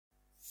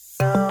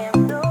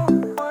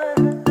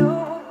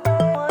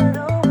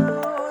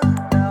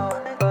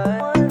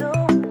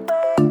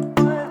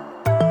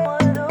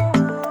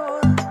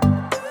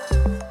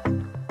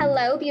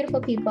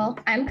people.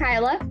 I'm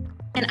Kyla.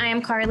 And I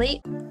am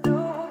Carly.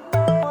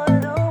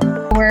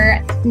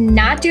 We're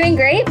not doing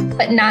great,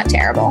 but not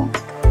terrible.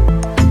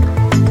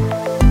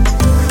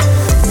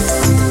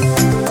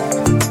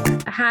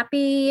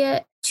 Happy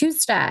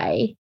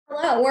Tuesday.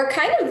 Hello. We're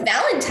kind of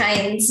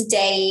Valentine's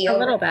Day. A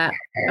little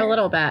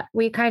bit.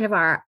 We kind of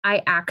are.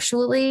 I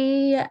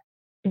actually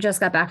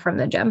just got back from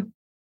the gym.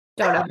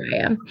 Don't know who I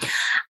am.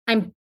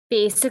 I'm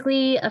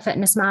basically a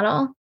fitness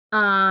model.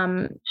 I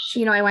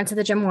went to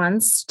the gym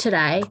once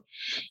today,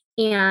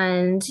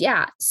 and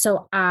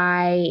so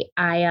I'm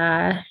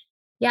a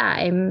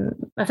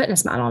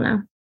fitness model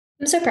now.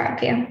 I'm so proud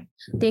of you.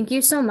 Thank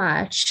you so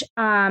much.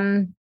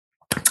 I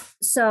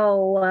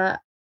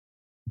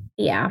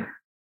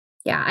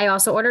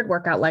also ordered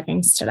workout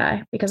leggings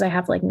today because I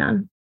have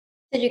none.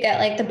 Did you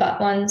get the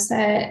butt ones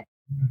that?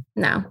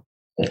 No.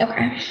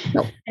 Okay.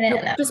 Nope. I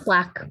didn't know. Just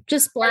black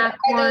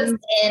Are ones. those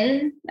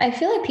in? I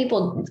feel like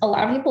a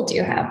lot of people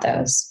do have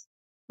those.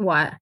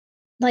 What?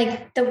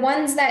 The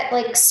ones that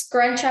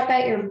scrunch up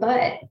at your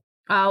butt.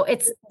 Oh,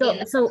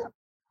 so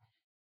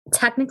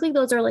technically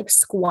those are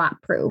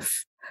squat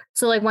proof.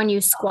 So when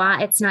you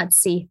squat, it's not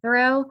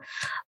see-through,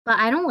 but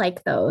I don't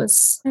like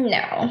those.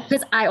 No.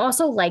 Because I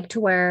also like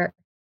to wear,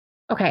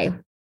 I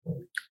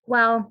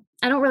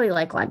don't really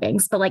like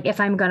leggings, but if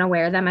I'm going to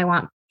wear them, I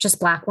want just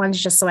black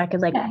ones just so I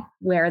could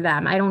wear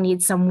them. I don't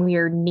need some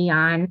weird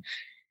neon,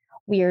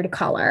 weird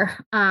color.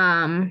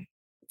 I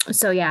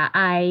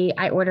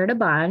ordered a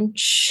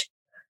bunch.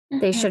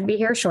 They should be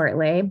here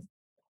shortly.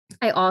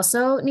 I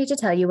also need to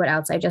tell you what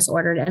else I just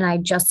ordered, and I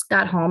just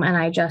got home and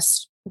I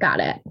just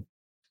got it.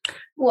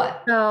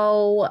 What?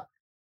 So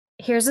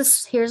here's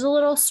a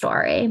little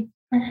story.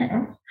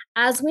 Mm-hmm.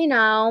 As we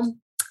know,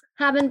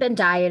 haven't been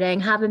dieting,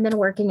 haven't been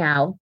working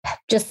out,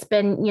 just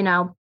been,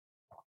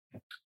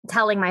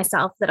 telling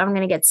myself that I'm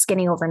going to get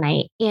skinny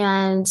overnight.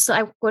 And so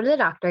I go to the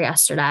doctor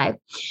yesterday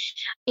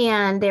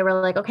and they were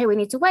like, okay, we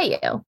need to weigh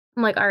you.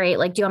 I'm like, all right,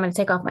 do you want me to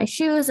take off my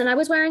shoes? And I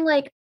was wearing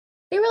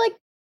they were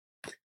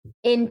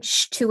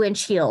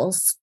 2-inch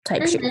heels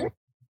type shoes.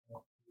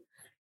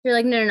 You're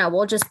like, no,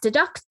 we'll just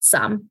deduct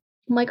some.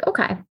 I'm like,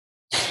 okay.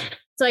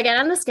 So I get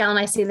on the scale and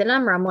I see the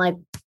number. I'm like,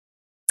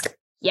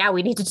 yeah,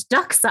 we need to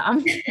deduct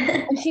some.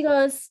 And she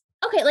goes,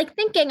 okay,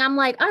 thinking, I'm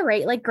like, all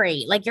right,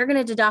 great. You're going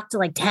to deduct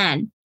to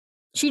 10.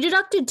 She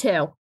deducted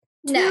 2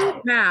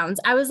 pounds.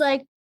 I was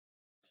like,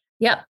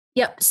 yep.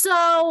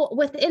 So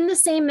within the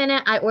same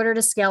minute, I ordered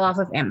a scale off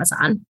of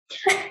Amazon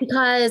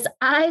because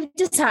I've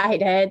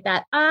decided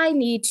that I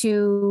need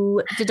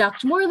to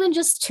deduct more than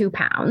just 2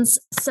 pounds.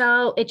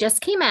 So it just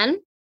came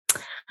in.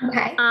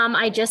 Okay.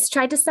 I just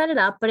tried to set it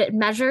up, but it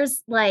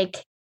measures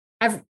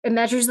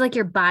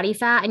your body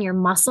fat and your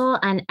muscle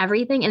and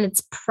everything. And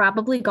it's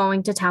probably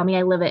going to tell me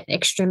I live an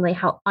extremely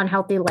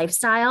unhealthy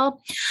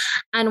lifestyle.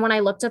 And when I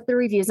looked up the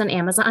reviews on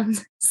Amazon,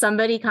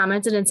 somebody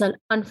commented and said,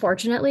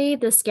 unfortunately,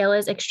 the scale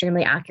is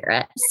extremely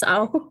accurate.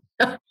 So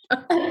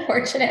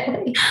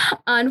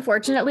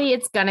unfortunately,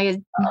 it's going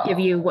to give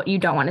you what you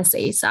don't want to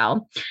see.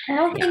 So I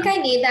don't think I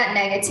need that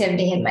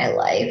negativity in my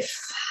life.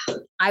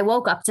 I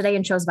woke up today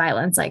and chose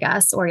violence, I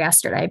guess, or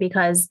yesterday,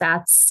 because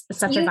that's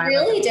such you a violent. You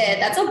really did.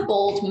 That's a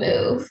bold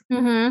move.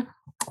 Mm-hmm.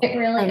 It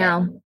really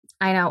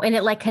I know. And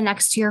it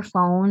connects to your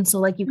phone.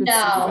 So you could see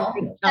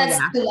that's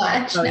too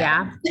much.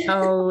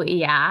 Oh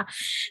yeah.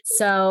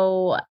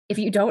 So if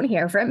you don't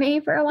hear from me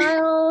for a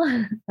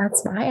while,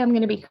 that's why I'm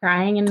going to be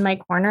crying in my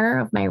corner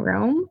of my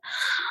room.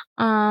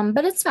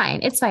 But it's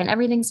fine.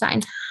 Everything's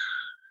fine.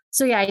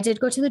 So I did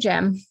go to the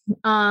gym.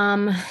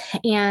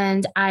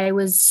 And I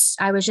was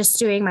just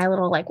doing my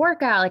little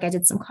workout. I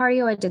did some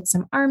cardio, I did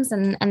some arms,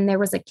 and there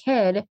was a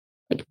kid,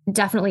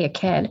 definitely a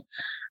kid,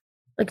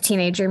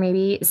 teenager,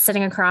 maybe,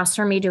 sitting across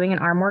from me doing an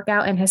arm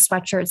workout, and his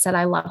sweatshirt said,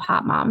 I love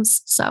hot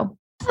moms. So.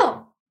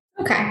 Oh,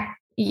 okay.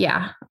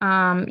 Yeah.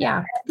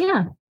 Yeah.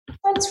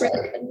 That's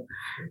really good.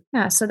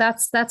 Yeah. So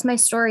that's my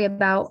story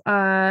about,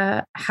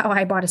 how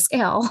I bought a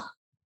scale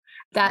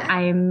that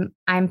I'm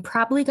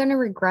probably going to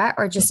regret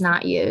or just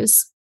not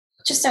use.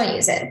 Just don't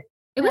use it.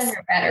 It was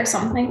your bed or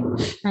something.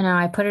 I know.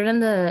 I put it in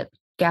the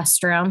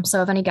guest room.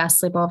 So if any guests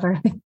sleep over,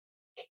 if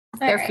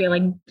they're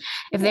feeling,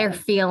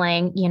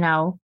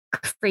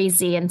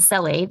 crazy and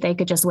silly, they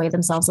could just weigh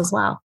themselves as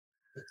well.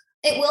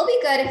 It will be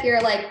good if you're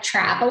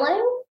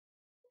traveling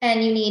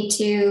and you need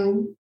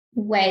to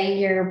weigh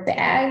your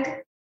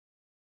bag.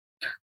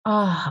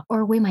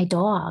 Or weigh my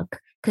dog,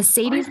 because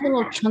Sadie's a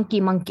little chunky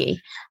monkey.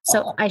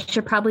 So I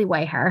should probably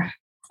weigh her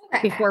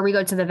before we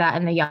go to the vet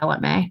and they yell at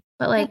me.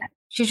 But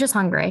she's just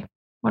hungry.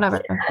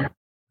 Whatever. Yeah.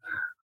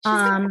 She's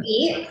gonna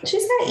eat.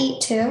 She's gonna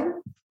eat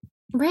too.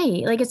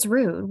 Right. It's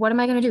rude. What am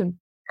I going to do?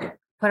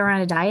 Put her on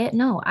a diet?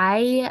 No,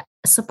 I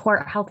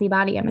support healthy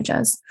body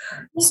images.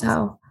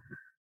 So,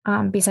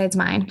 besides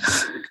mine.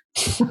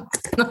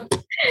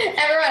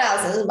 Everyone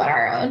else's but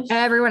our own.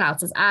 Everyone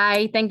else's.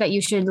 I think that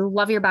you should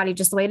love your body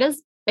just the way it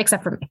is,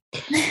 except for me.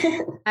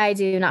 I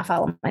do not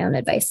follow my own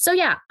advice. So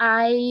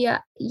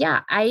I've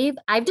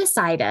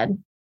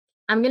decided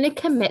I'm going to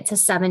commit to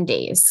 7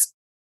 days.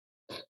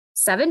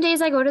 7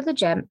 days I go to the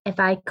gym. If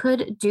I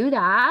could do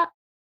that,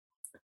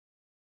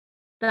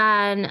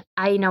 then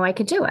I know I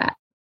could do it.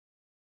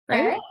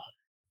 Right? All right.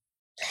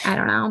 I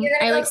don't know. You're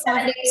going to go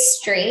 7 days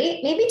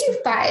straight. Maybe do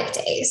 5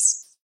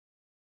 days.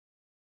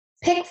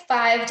 Pick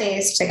 5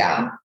 days to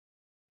go.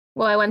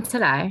 Well, I went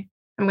today.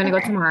 I'm going to go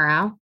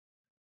tomorrow.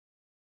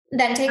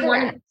 Then take a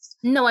rest.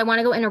 No, I want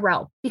to go in a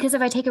row because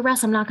if I take a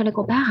rest, I'm not going to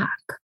go back.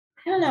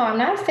 I don't know. I'm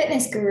not a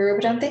fitness guru,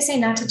 but don't they say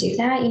not to do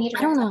that? You need to.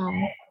 I don't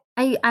know.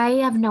 I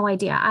have no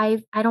idea.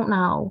 I don't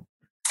know.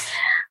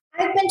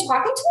 I've been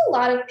talking to a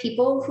lot of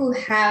people who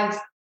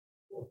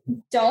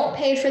don't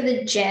pay for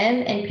the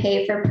gym and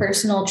pay for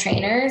personal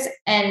trainers,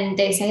 and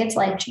they say it's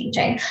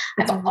life-changing.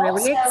 It's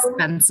really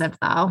expensive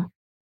though.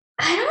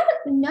 I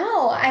don't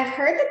know. I've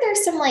heard that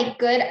there's some like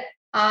good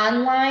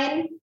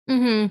online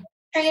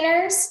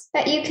trainers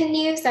that you can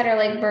use that are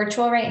like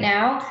virtual right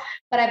now.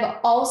 But I've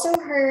also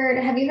heard,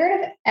 have you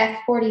heard of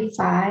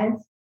F45?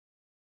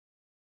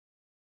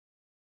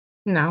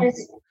 No.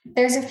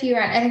 There's a few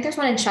around. I think there's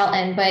one in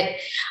Shelton, but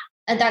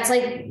that's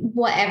like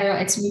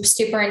it's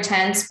super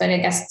intense, but I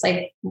guess it's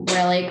like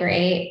really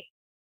great.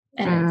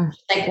 And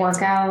like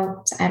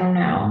workouts. I don't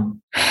know.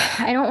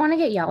 I don't want to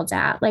get yelled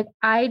at. Like,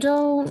 I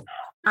don't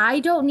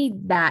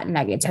need that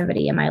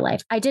negativity in my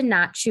life. I did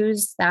not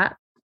choose that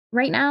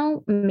right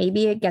now.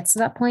 Maybe it gets to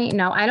that point.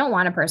 No, I don't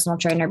want a personal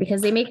trainer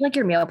because they make like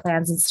your meal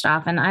plans and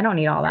stuff. And I don't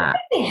need all that.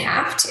 They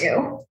have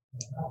to.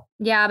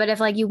 Yeah. But if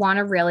like you want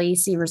to really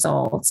see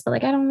results, but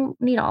like, I don't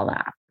need all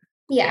that.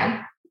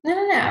 Yeah.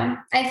 No.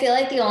 I feel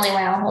like the only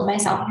way I'll hold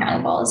myself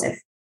accountable is if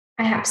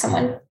I have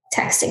someone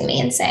texting me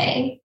and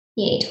saying,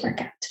 you need to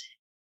work out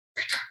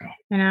today.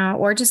 You know,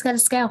 or just get a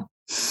scale.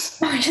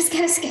 Or just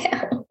get a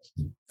scale.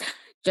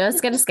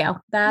 Just get a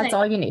scale. That's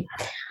all you need.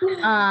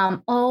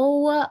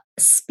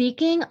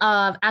 Speaking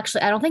of,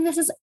 actually, I don't think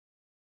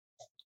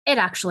it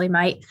actually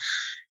might.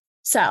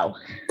 So,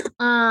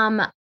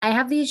 I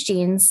have these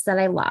jeans that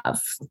I love.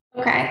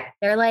 Okay.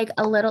 They're like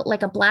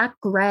like a black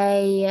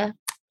gray.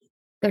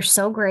 They're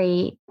so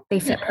great. They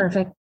fit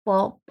perfect.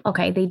 Well,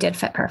 okay. They did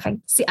fit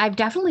perfect. See, I've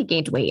definitely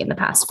gained weight in the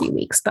past few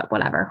weeks, but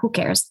whatever. Who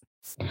cares?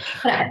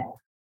 Whatever.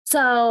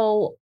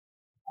 So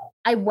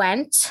I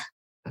went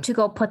to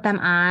go put them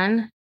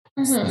on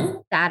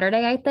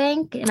Saturday, I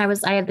think. And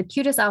I had the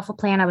cutest outfit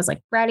plan. I was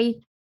like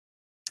ready.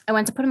 I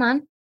went to put them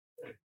on.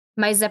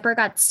 My zipper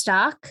got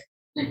stuck.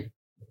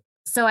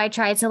 So I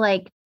tried to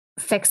like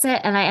fix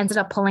it and I ended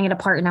up pulling it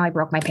apart and now I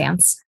broke my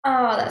pants.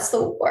 Oh, that's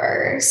the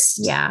worst.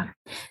 Yeah.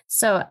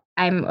 So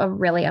I'm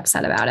really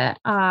upset about it.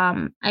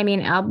 I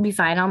mean, I'll be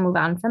fine. I'll move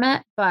on from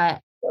it,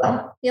 but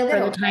for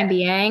the time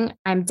being,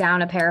 I'm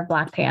down a pair of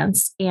black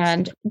pants,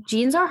 and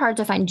jeans are hard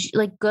to find.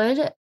 Like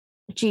good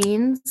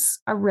jeans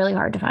are really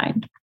hard to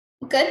find.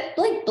 Good,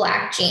 like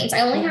black jeans.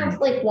 I only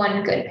have like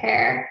one good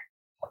pair.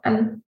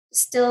 I'm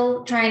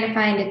still trying to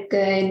find a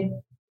good,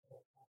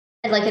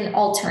 like an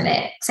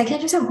alternate, because I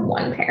can't just have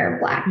one pair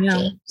of black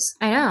jeans.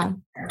 I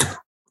know.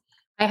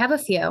 I have a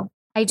few.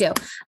 I do,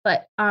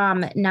 but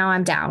now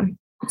I'm down.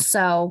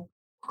 So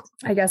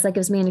I guess that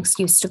gives me an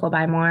excuse to go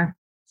buy more.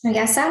 I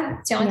guess so.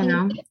 It's the only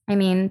thing. I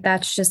mean,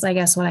 that's just, I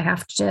guess, what I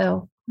have to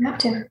do. You have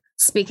to.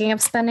 Speaking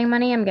of spending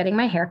money, I'm getting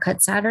my hair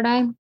cut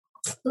Saturday.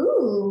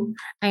 Ooh.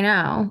 I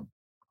know.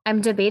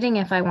 I'm debating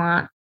if I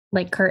want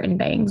like curtain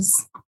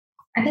bangs.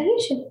 I think you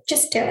should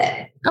just do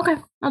it. Okay,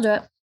 I'll do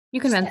it. You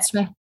convinced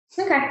me.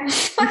 Okay.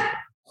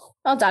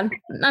 Well done.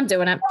 I'm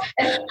doing it.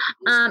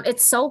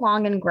 It's so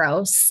long and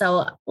gross.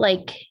 So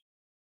like,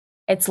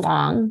 it's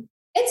long.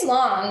 It's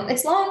long,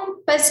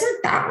 but it's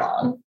not that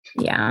long.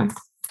 Yeah.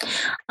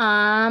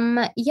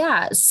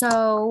 Yeah.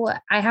 So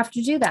I have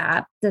to do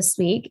that this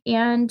week,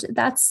 and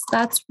that's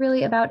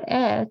really about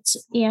it.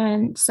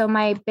 And so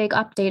my big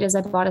update is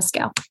I bought a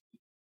scale.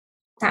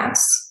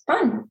 That's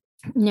fun.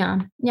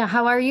 Yeah.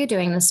 How are you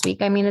doing this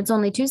week? I mean, it's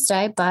only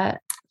Tuesday, but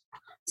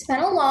it's been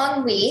a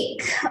long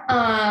week.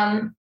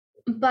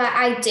 But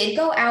I did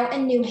go out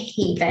in New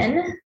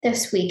Haven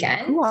this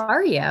weekend. Who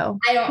are you?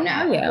 I don't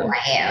know who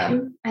I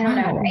am. I don't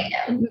know who I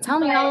am. Tell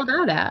me all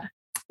about it.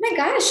 Oh my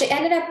gosh, it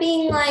ended up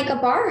being like a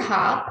bar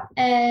hop.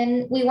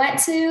 And we went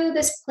to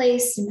this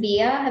place,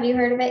 Via. Have you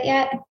heard of it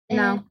yet?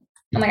 No.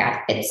 Oh my God,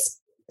 it's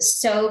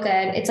so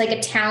good. It's like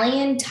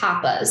Italian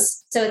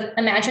tapas. So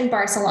imagine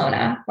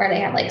Barcelona where they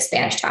have like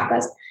Spanish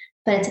tapas,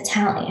 but it's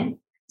Italian.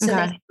 So they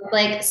have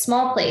like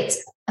small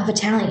plates of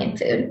Italian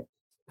food.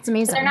 It's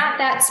amazing. But they're not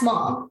that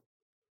small.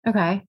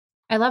 Okay.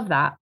 I love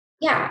that.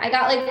 Yeah. I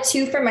got like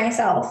 2 for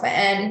myself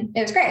and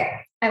it was great.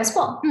 I was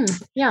full.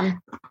 Yeah.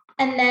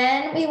 And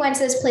then we went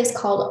to this place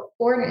called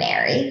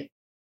Ordinary.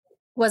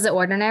 Was it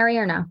ordinary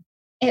or no?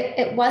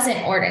 It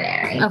wasn't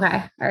ordinary.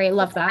 Okay. All right.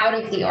 Love that. Out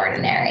of the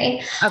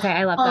ordinary. Okay.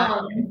 I love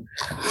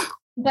that.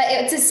 But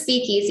it's a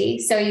speakeasy.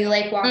 So you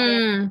like walk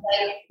in,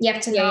 like, you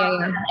have to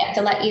knock, they have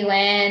to let you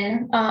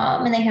in.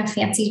 And they have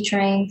fancy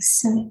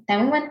drinks. And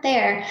then we went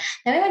there.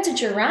 Then we went to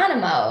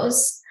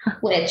Geronimo's,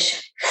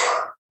 which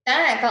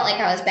then I felt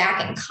like I was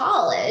back in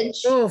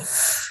college.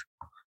 Oof.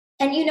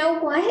 And you know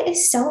what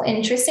is so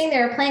interesting?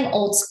 They were playing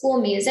old school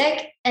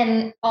music,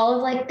 and all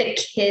of like the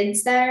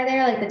kids that are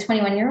there, like the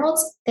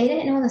 21-year-olds, they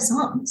didn't know the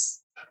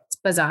songs. It's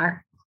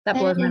bizarre. That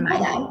blows my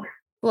mind.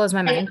 Blows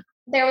my mind.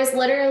 There was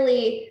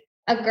literally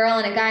a girl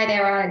and a guy, they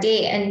were on a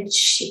date, and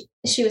she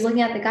was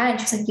looking at the guy and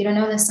she's like, "You don't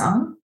know this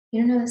song?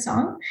 You don't know the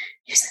song?"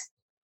 He was like,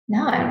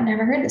 "No, I've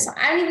never heard this song.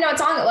 I don't even know what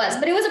song it was,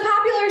 but it was a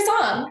popular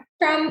song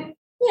from,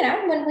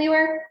 when we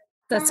were."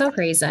 That's so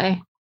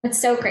crazy. It's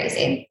so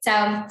crazy. So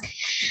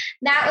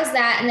that was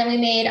that. And then we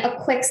made a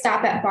quick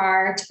stop at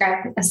bar to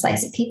grab a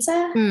slice of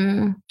pizza.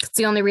 It's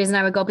the only reason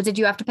I would go. But did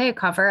you have to pay a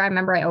cover? I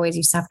remember I always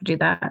used to have to do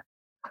that.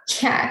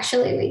 Yeah,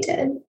 actually we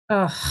did.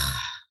 Oh,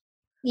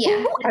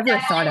 yeah. It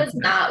was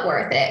not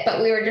worth it,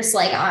 but we were just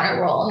like on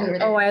a roll. And we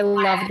were I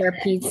love their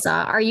pizza.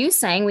 Are you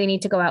saying we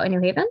need to go out in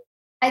New Haven?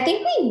 I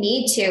think we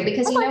need to,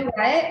 because you know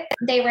what?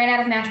 They ran out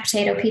of mashed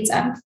potato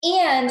pizza.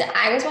 And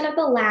I was one of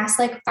the last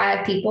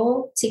 5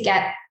 people to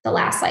get the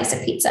last slice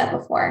of pizza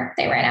before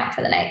they ran out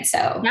for the night.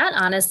 So that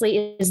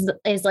honestly is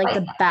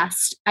the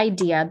best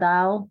idea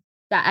though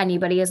that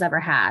anybody has ever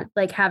had,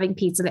 like having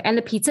pizza there. And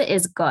the pizza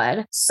is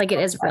good. Like it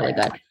is really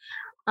good.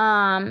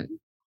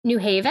 New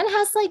Haven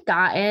has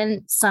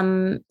gotten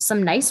some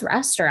nice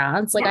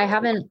restaurants. I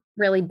haven't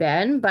really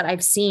been, but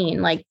I've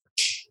seen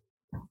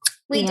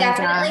we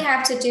definitely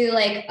have to do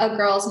a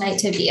girls' night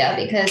to Via,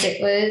 because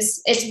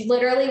it's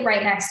literally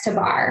right next to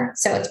bar.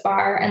 So it's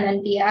bar and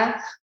then Via,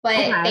 but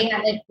they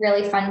have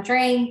really fun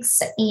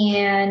drinks,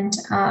 and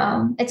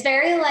it's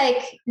very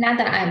not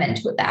that I'm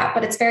into that,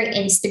 but it's very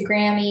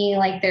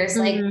Instagrammy. There's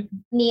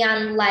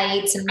neon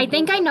lights. And I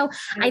think I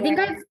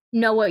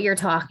know what you're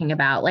talking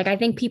about. I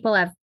think people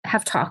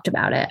have talked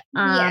about it.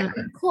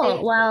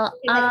 Cool. Well,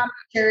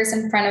 pictures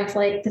in front of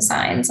the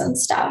signs and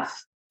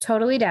stuff.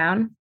 Totally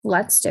down.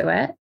 Let's do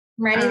it.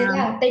 Ready to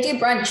go. They do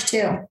brunch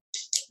too.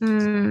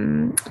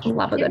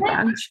 Love a good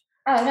brunch.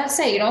 Oh, I was going to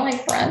say, you don't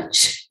like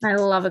brunch? I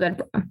love a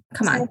good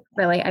come on,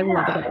 really. I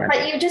love a good brunch.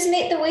 But you just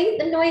made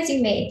the noise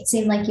you made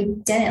seem like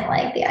you didn't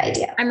like the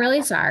idea. I'm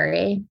really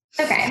sorry.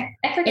 Okay.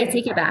 I forget. I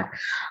take it back.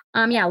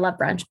 Yeah, love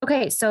brunch.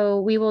 Okay,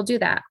 so we will do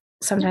that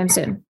sometime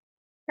soon.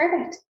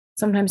 Perfect.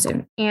 Sometime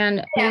soon.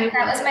 And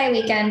that was my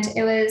weekend.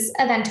 It was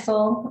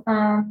eventful,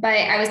 but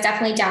I was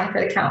definitely down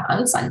for the count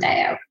on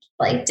Sunday.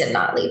 I did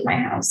not leave my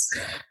house.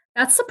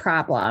 That's the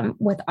problem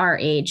with our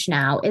age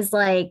now, is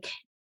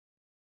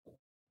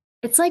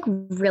it's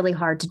really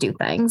hard to do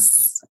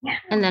things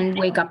and then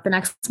wake up the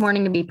next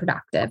morning and be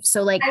productive.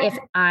 So if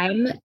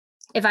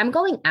I'm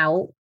going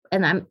out,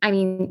 and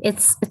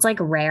it's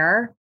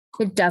rare,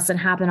 it doesn't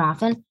happen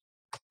often.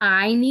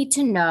 I need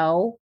to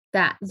know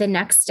that the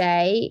next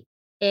day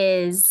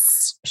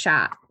is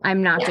shot.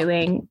 I'm not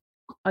doing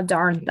a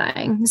darn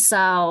thing.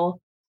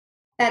 So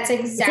that's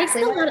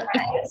exactly what it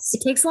is.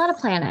 It takes a lot of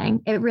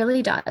planning. It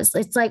really does.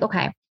 It's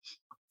okay,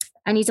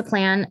 I need to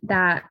plan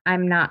that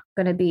I'm not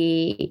going to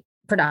be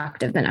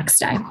productive the next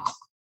day.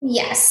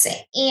 Yes.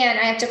 And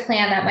I have to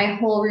plan that my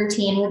whole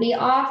routine will be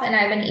off, and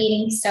I've been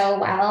eating so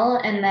well.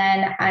 And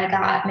then I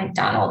got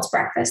McDonald's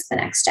breakfast the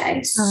next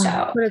day.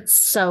 But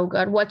it's so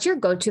good. What's your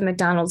go-to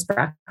McDonald's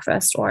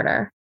breakfast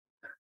order?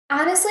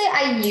 Honestly,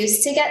 I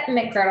used to get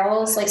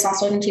McGriddles,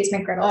 sausage and cheese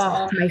McGriddles.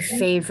 Oh, my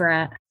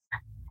favorite.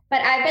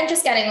 But I've been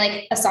just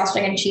getting a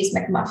sausage and cheese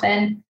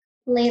McMuffin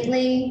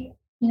lately,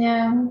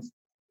 maybe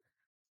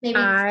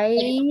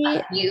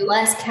a few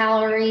less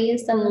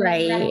calories than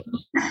right.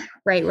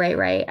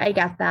 I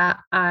get that.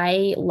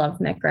 I love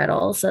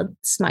McGriddles.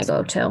 It's my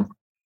go-to.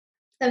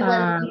 The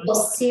maple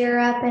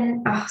syrup,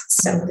 and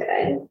it's so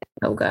good.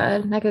 So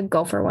good. I could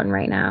go for one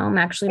right now. I'm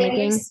actually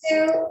making. I used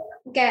to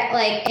get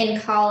in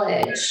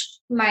college,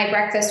 my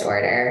breakfast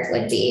order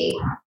would be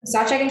a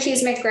sausage and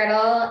cheese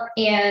McGriddle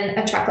and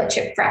a chocolate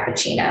chip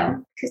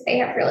Frappuccino, because they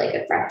have really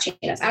good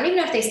Frappuccinos. I don't even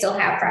know if they still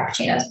have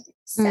Frappuccinos.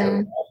 So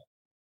good.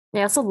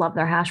 I also love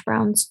their hash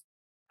browns.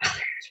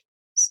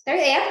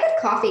 They have good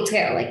coffee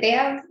too. They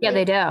have. Yeah,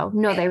 they do.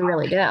 No, they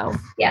really do.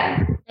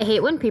 Yeah. I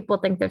hate when people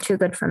think they're too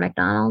good for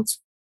McDonald's.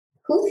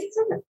 Who thinks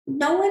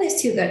no one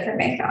is too good for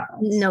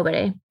McDonald's?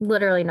 Nobody.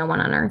 Literally no one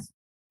on earth.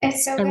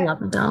 It's so good. I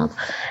love McDonald's.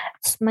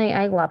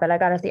 I love it. I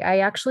got it. I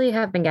actually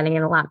have been getting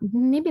it a lot.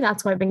 Maybe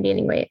that's why I've been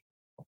gaining weight.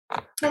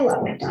 I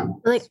love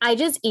McDonald's. I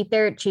just eat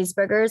their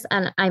cheeseburgers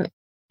and I'm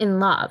in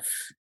love.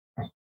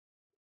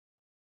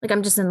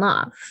 I'm just in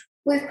love.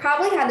 We've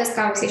probably had this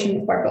conversation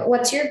before, but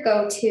what's your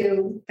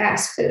go-to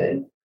fast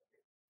food?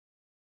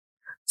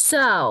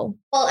 So,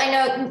 well, I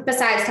know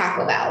besides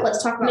Taco Bell,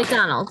 let's talk about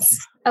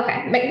McDonald's.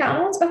 Okay.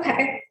 McDonald's.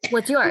 Okay.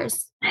 What's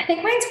yours? I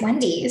think mine's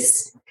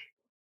Wendy's.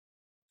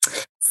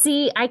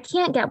 See, I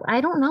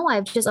don't know.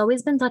 I've just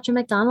always been such a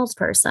McDonald's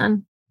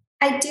person.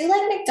 I do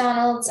like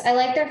McDonald's. I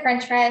like their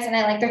French fries and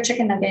I like their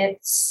chicken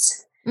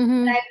nuggets.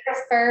 Mm-hmm. I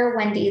prefer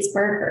Wendy's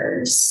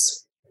burgers.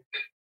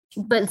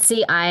 But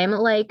see, I'm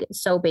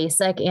so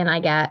basic, and I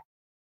get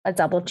a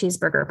double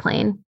cheeseburger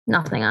plain,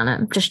 nothing on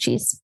it, just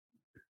cheese.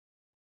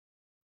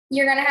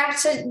 You're going to have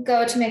to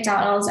go to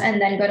McDonald's and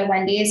then go to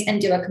Wendy's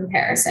and do a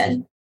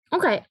comparison.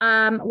 Okay.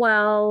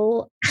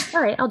 Well,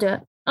 all right, I'll do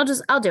it. I'll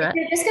do it.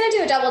 You're just going to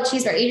do a double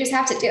cheeseburger. You just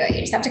have to do it.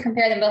 You just have to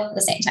compare them both at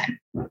the same time.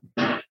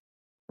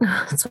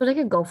 That's what I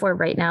could go for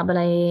right now, but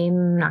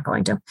I'm not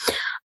going to.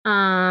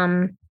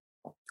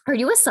 Are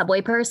you a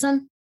Subway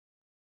person?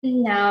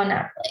 No,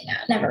 not really. No,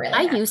 never really.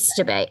 I used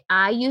to be.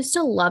 I used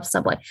to love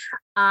Subway.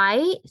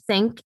 I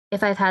think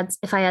if I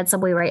had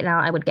Subway right now,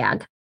 I would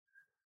gag.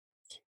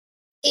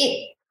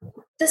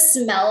 The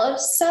smell of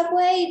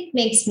Subway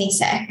makes me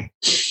sick.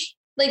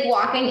 Like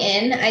walking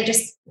in,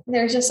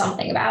 there's just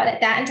something about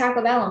it. That and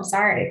Taco Bell, I'm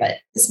sorry, but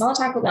the smell of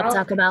Taco Bell.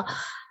 Taco Bell.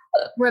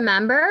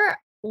 Remember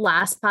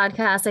last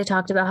podcast, I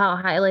talked about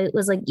how Kylie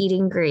was like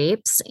eating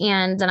grapes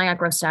and then I got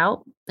grossed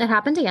out. It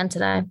happened again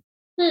today.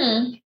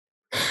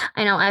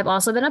 I know. I've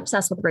also been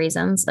obsessed with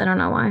raisins. I don't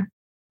know why.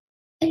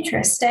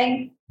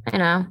 Interesting. I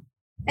know.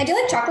 I do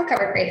like chocolate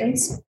covered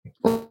raisins.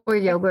 Or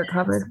yogurt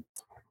covered.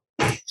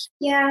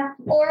 Yeah.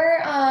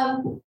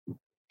 Or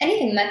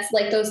anything that's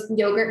like those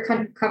yogurt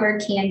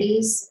covered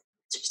candies.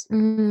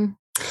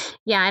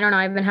 Yeah, I don't know.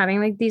 I've been having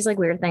like these like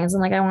weird things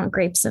and like I want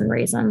grapes and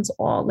raisins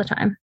all the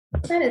time.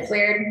 That is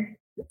weird.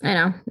 I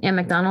know. And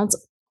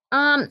McDonald's.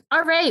 All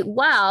right.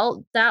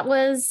 Well, that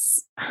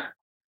was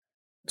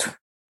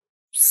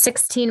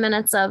 16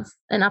 minutes of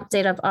an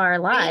update of our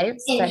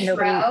lives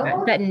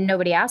that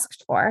nobody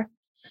asked for.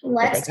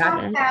 Let's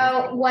talk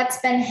about what's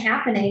been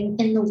happening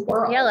in the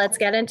world. Yeah, let's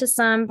get into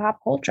some pop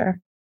culture.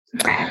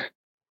 Okay.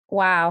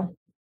 Wow.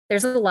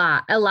 There's a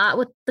lot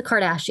with the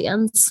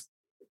Kardashians.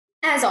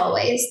 As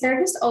always, they're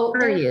just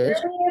they're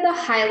the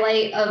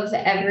highlight of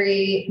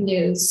every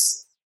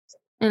news.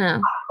 I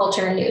know. Pop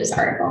culture news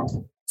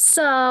article.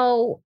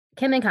 So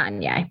Kim and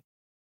KanYE.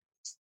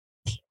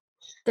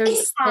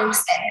 It's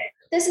toxic.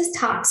 This is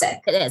toxic.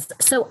 It is.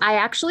 So I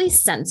actually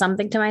sent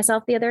something to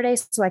myself the other day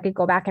so I could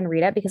go back and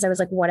read it because I was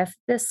like, what if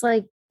this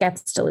like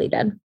gets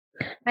deleted?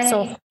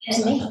 So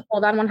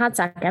hold on one hot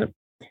second.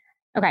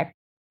 Okay.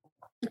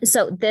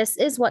 So this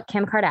is what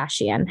Kim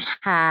Kardashian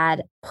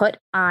had put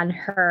on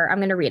her. I'm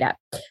going to read it.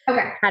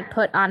 Okay. Had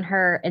put on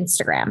her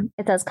Instagram.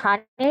 It says,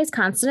 Kanye's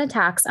constant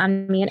attacks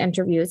on me in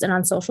interviews and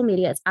on social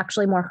media is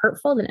actually more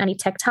hurtful than any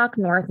TikTok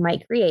North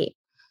might create.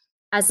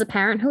 As the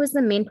parent who is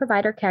the main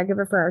provider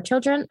caregiver for our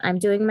children, I'm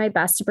doing my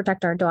best to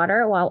protect our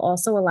daughter while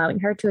also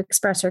allowing her to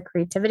express her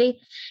creativity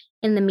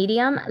in the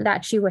medium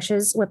that she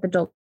wishes with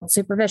adult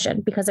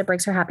supervision because it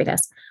brings her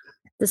happiness.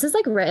 This is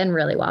like written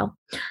really well.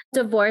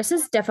 Divorce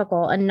is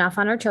difficult enough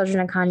on our children,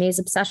 and Kanye's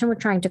obsession with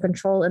trying to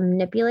control and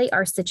manipulate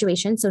our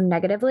situation so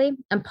negatively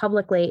and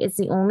publicly is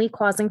only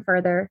causing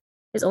further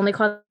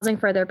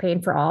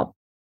pain for all.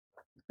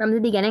 From the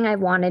beginning, I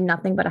wanted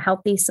nothing but a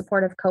healthy,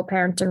 supportive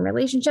co-parenting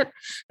relationship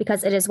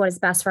because it is what is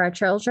best for our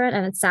children,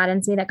 and it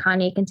saddens me that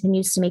Kanye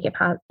continues to make it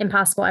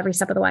impossible every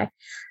step of the way.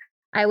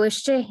 I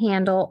wish to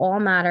handle all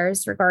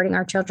matters regarding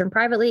our children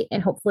privately,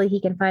 and hopefully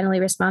he can finally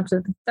respond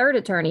to the third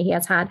attorney he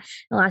has had in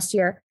the last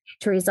year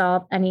to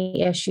resolve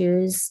any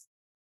issues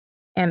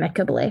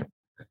amicably.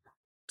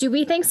 Do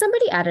we think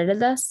somebody edited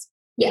this?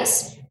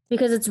 Yes.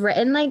 Because it's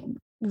written like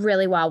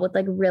really well with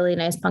like really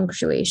nice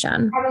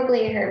punctuation.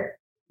 Probably her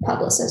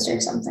publicist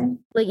or something.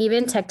 Like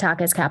even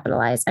TikTok is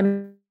capitalized.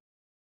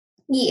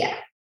 Yeah.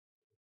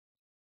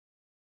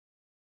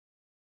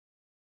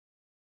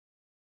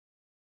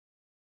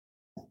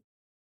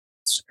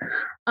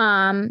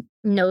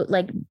 Note,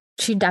 like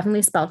she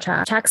definitely spelled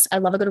text. I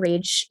love a good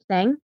rage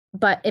thing,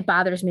 but it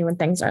bothers me when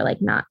things are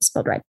like not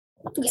spelled right.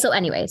 Yeah. So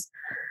anyways,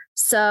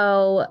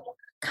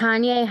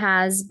 KanYE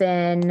has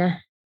been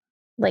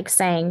like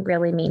saying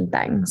really mean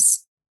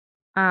things,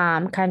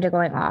 kind of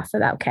going off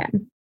about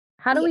Kim.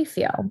 How do we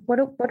feel? What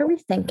are we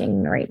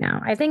thinking right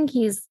now? I think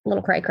he's a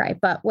little cray-cray,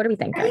 but what are we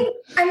thinking?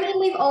 I mean,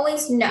 we've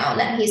always known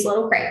that he's a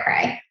little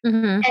cray-cray.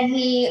 And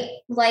he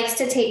likes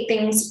to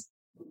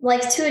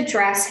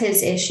address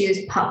his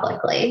issues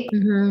publicly.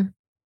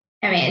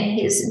 I mean,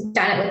 he's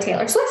done it with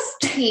Taylor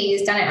Swift.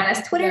 He's done it on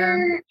his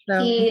Twitter. Yeah,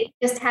 so. He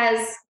just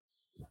has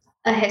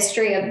a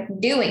history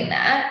of doing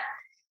that,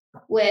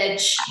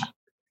 which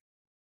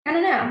I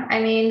don't know.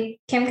 I mean,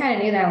 Kim kind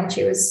of knew that when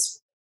she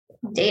was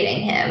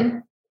dating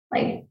him.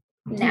 Like,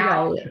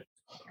 now,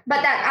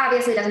 but that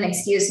obviously doesn't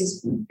excuse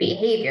his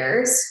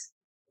behaviors.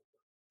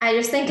 I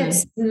just think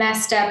it's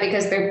messed up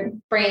because they're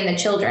bringing the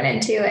children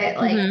into it.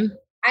 Like,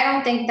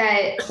 I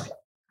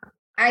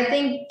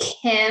think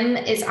Kim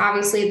is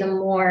obviously the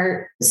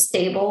more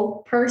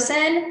stable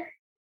person.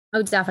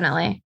 Oh,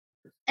 definitely.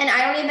 And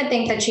I don't even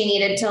think that she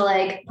needed to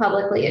like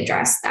publicly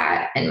address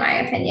that, in my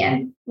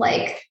opinion.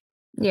 Like,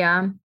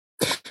 yeah.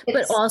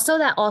 But also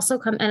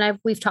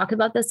we've talked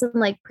about this in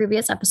like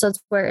previous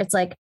episodes where it's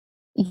like,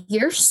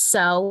 you're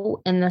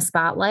so in the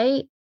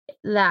spotlight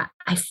that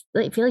I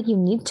feel like you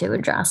need to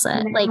address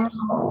it. Like,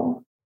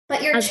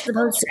 but you're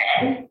supposed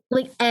to,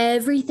 like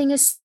everything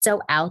is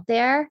so out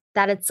there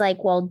that it's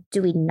like, well,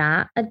 do we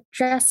not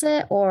address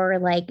it, or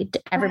like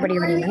everybody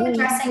already knows? Who are you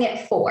addressing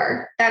it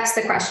for? That's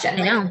the question.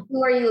 I know.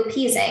 Who are you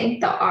appeasing?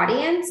 The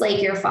audience,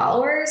 like your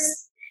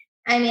followers?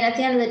 I mean, at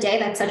the end of the day,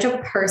 that's such a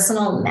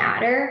personal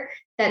matter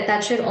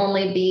that should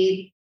only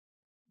be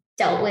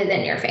dealt with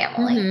in your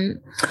family.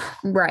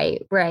 Mm-hmm.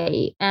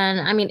 Right.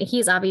 And I mean,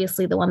 he's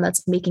obviously the one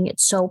that's making it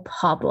so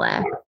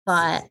public,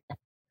 but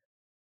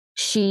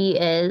she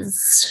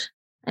is,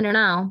 I don't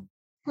know.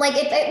 Like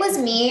if it was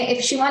me,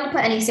 if she wanted to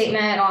put any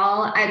statement at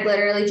all, I'd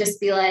literally just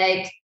be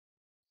like,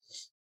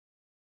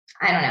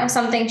 I don't know,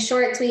 something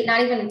short, sweet,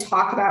 not even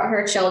talk about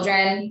her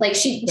children. Like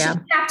she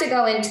didn't have to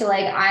go into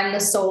like, I'm the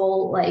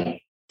sole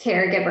like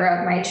caregiver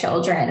of my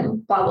children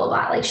and blah, blah,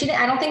 blah. Like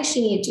I don't think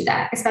she needed to do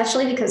that,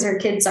 especially because her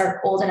kids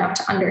are old enough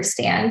to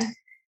understand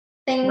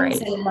things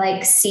and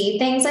like see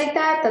things like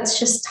that. That's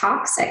just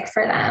toxic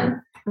for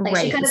them. Like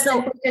she could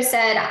have just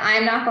said,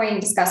 I'm not going to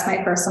discuss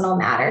my personal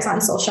matters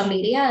on social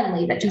media and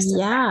leave it just.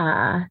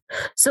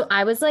 So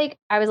I was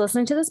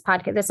listening to this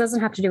podcast. This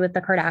doesn't have to do with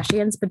the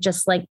Kardashians, but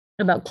just like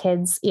about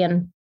kids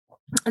and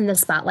the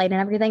spotlight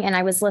and everything. And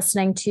I was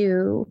listening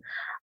to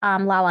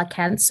Lala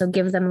Kent. So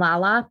Give Them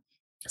Lala's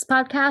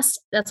podcast.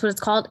 That's what it's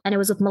called. And it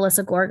was with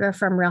Melissa Gorga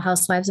from Real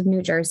Housewives of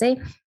New Jersey.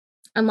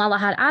 And Lala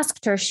had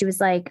asked her, she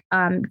was like,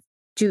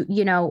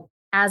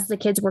 as the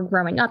kids were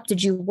growing up,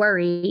 did you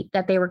worry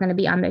that they were going to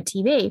be on the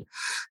TV?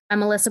 And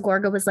Melissa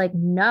Gorga was like,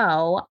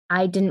 no,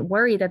 I didn't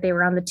worry that they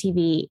were on the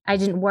TV. I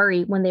didn't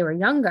worry when they were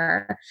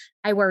younger.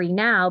 I worry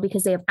now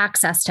because they have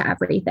access to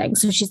everything.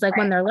 So she's like,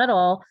 when they're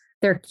little,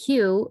 they're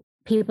cute.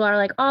 People are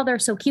like, oh, they're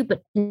so cute.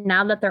 But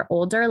now that they're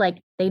older,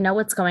 like they know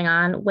what's going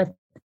on with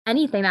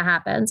anything that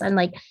happens. And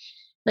like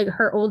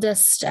her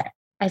oldest,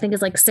 I think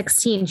is like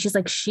 16. She's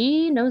like,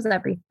 she knows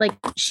everything. Like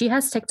she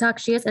has TikTok,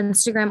 she has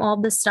Instagram, all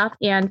this stuff.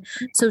 And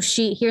so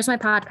she hears my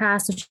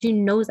podcast. So she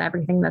knows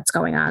everything that's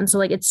going on. So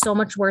like, it's so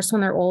much worse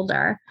when they're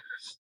older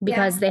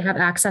because they have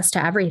access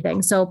to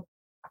everything. So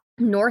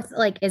North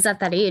like is at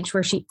that age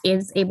where she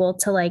is able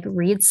to like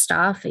read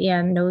stuff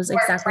and knows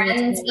exactly what's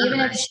going on. Even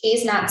if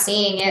she's not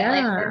seeing it,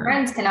 like her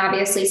friends can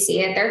obviously see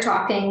it. They're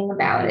talking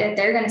about it.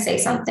 They're going to say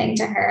something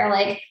to her.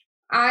 Like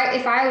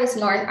if I was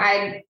North,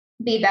 I'd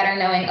be better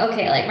knowing,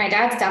 okay, like my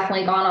dad's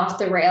definitely gone off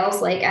the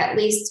rails. Like at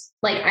least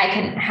like I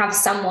can have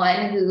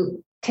someone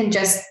who can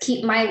just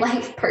keep my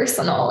life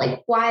personal.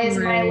 Like why is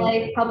my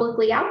life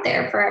publicly out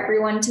there for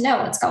everyone to know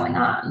what's going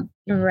on?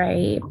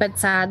 Right. But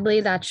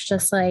sadly, that's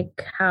just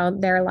like how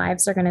their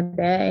lives are going to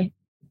be.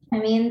 I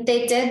mean,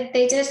 they did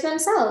it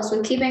themselves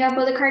with Keeping Up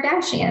with the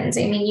Kardashians.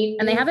 I mean,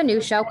 and they have a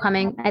new show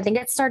coming. I think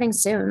it's starting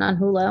soon on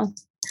Hulu.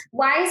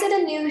 Why is it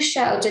a new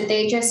show? Did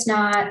they just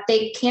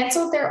they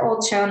canceled their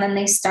old show and then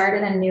they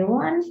started a new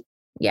one?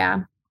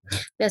 Yeah.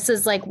 This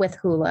is like with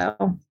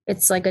Hulu.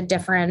 It's like a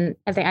different,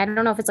 I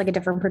don't know if it's like a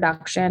different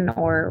production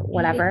or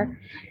whatever,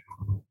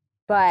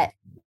 but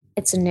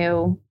it's a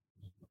new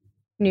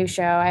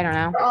show. I don't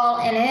know. They're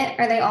all in it.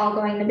 Are they all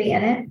going to be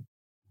in it?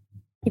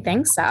 I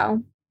think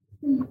so.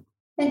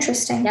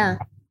 Interesting. Yeah.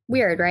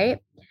 Weird, right?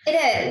 It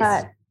is.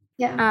 But,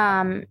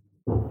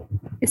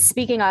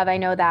 speaking of, I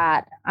know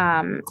that,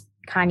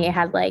 KanYE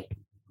had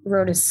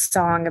wrote a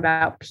song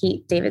about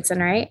Pete Davidson,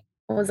 right?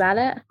 Was that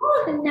it?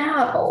 Oh,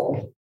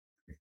 no.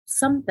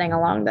 Something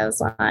along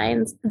those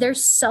lines.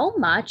 There's so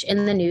much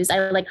in the news.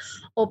 I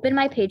open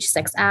my Page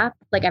 6 app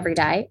every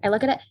day. I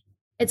look at it.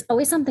 It's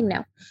always something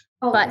new.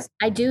 Oh. But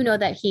I do know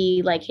that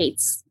he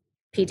hates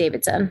Pete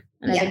Davidson.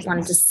 And I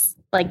think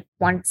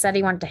said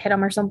he wanted to hit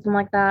him or something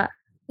like that.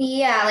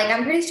 Yeah,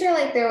 I'm pretty sure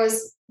there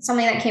was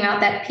something that came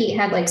out that Pete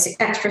had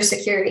extra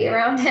security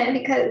around him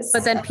because.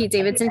 But then Pete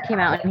Davidson came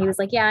out and he was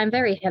like, "Yeah, I'm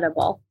very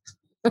hittable."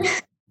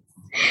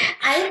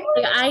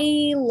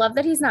 I love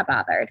that he's not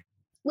bothered.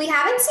 We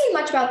haven't seen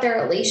much about their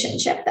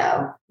relationship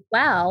though.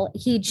 Well,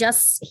 he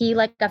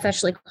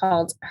officially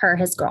called her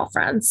his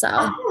girlfriend. So.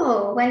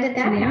 When did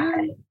that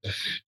happen?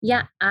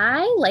 Yeah,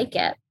 I like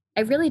it.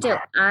 I really do.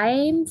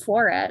 I'm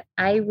for it.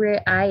 I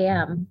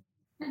am.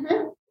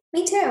 Mm-hmm.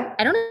 Me too.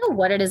 I don't know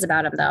what it is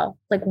about him though.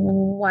 I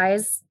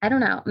don't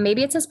know.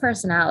 Maybe it's his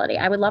personality.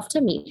 I would love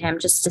to meet him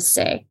just to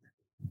see.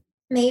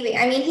 Maybe.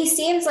 I mean, he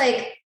seems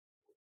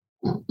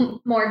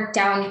more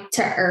down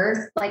to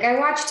earth. I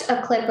watched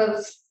a clip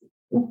of,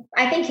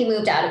 I think he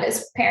moved out of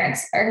his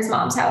parents' or his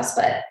mom's house,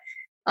 but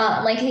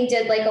he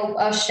did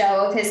a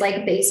show of his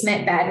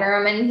basement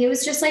bedroom and he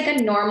was just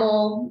a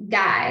normal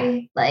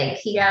guy.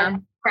 He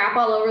had crap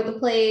all over the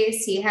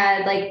place. He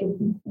had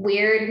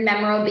weird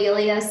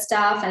memorabilia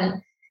stuff.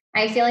 And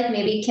I feel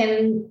maybe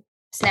Kim's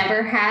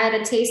never had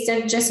a taste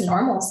of just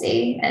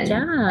normalcy. And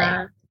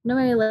no,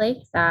 I like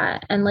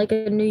that. And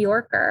a New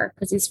Yorker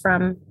because he's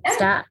from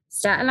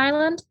Staten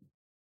Island.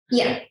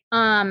 Yeah.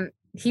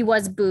 He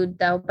was booed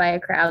though by a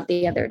crowd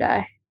the other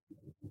day.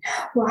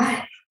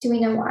 Why? Do we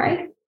know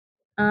why?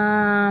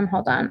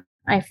 Hold on.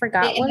 I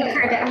forgot. What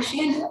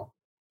Kardashian?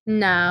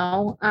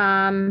 No.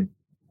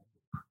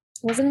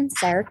 Was it in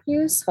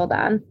Syracuse? Hold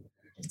on.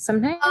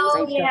 Sometimes.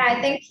 I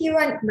think he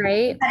went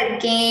at a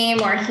game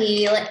or I think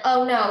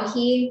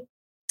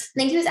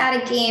he was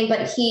at a game,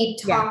 but he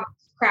talked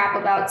crap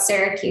about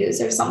Syracuse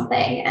or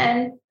something.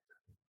 And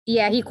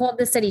he called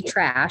the city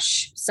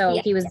trash. So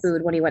he was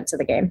booed when he went to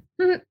the game.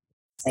 I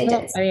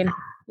did. I mean,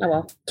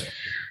 oh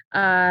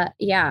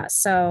well.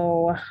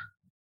 So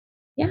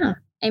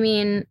I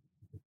mean,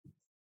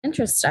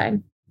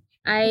 interesting.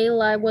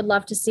 would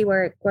love to see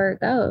where it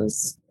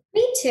goes.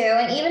 Me too.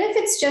 And even if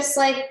it's just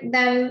like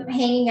them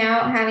hanging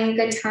out, having a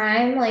good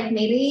time, like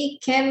maybe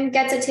Kim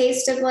gets a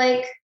taste of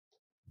like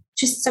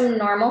just some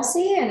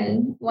normalcy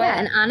and what. Yeah.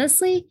 And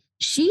honestly,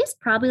 she's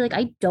probably like,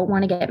 I don't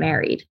want to get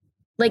married.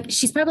 Like,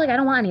 she's probably like, I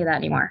don't want any of that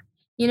anymore.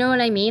 You know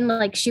what I mean?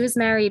 Like, she was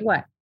married,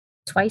 what,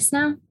 twice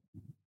now?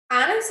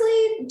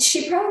 Honestly,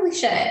 she probably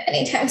shouldn't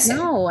anytime soon.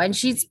 No. And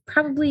she's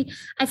probably,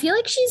 I feel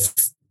like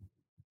she's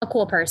a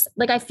cool person.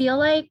 Like, I feel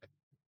like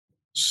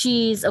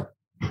she's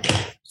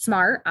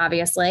smart,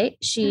 obviously.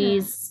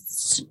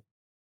 She's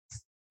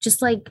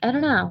just like, I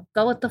don't know,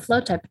 go with the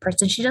flow type of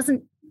person. She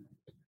doesn't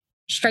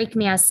strike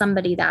me as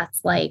somebody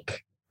that's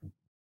like,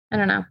 I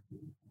don't know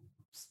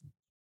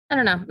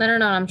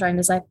what I'm trying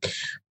to say,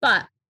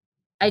 but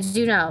I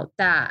do know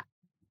that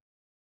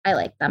I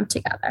like them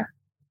together.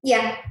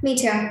 Yeah, me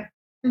too.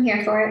 I'm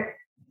here for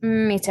it.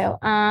 Me too.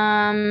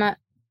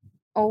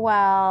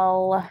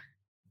 Well,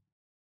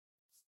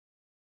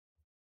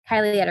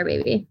 Kylie had her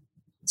baby.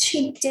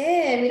 She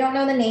did. We don't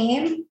know the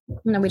name.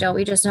 No, we don't.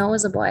 We just know it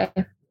was a boy.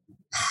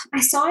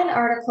 I saw an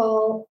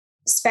article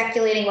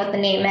speculating what the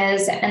name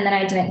is, and then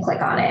I didn't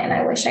click on it, and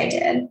I wish I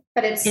did.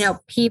 But it's, you know,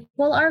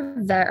 people are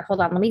very,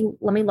 hold on, let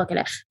me look at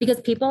it, because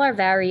people are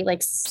very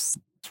like,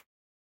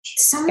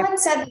 someone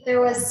said that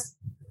there was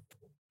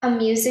a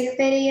music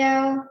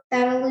video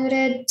that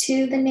alluded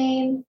to the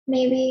name,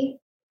 maybe.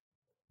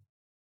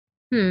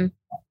 I'm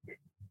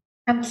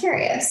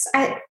curious.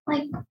 I just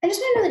want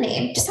to know the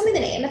name. Just tell me the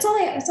name. That's all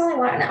I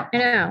want to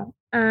know.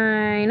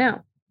 I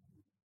know.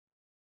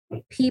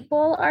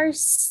 People are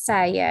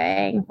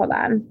saying, hold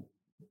on.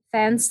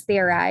 Fans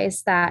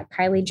theorize that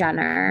Kylie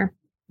Jenner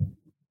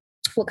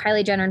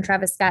and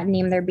Travis Scott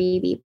named their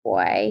baby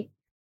boy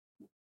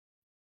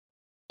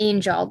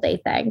Angel, they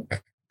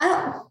think.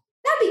 Oh,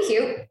 that'd be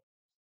cute.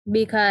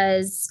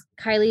 Because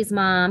Kylie's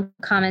mom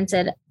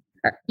commented,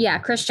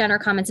 Kris Jenner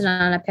commented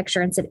on a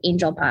picture and said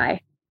angel pie.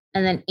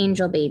 And then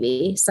angel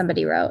baby,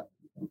 somebody wrote.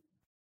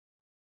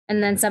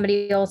 And then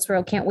somebody else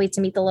wrote, can't wait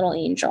to meet the little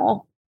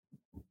angel.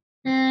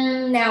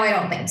 No, I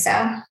don't think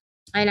so.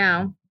 I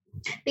know.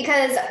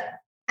 Because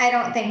I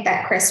don't think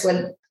that Kris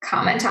would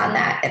comment on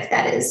that if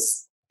that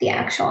is the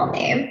actual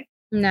name.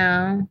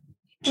 No.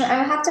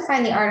 I'll have to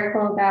find the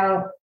article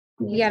about.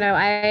 Yeah, no,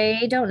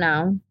 I don't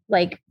know.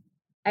 Like,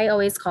 I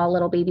always call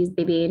little babies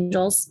baby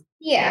angels.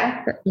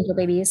 Yeah. Angel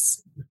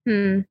babies.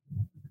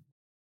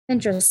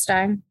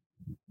 Interesting.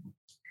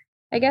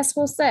 I guess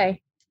we'll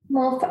say.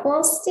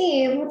 We'll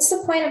see. What's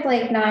the point of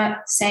like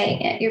not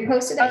saying it? You're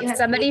posted that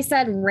somebody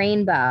said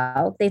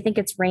rainbow. They think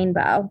it's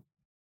rainbow.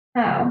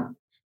 Oh.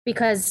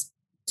 Because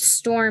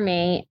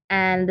stormy,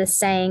 and the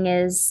saying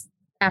is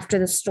after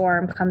the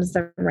storm comes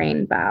the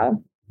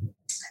rainbow.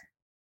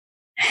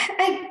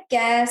 I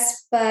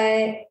guess,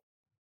 but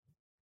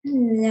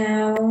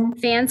no.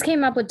 Fans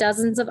came up with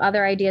dozens of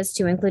other ideas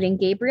too, including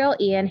Gabriel,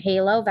 Ian,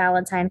 Halo,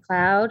 Valentine,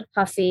 Cloud,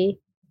 Huffy.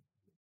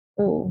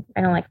 Oh,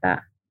 I don't like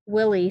that.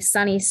 Willie,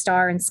 Sunny,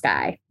 Star, and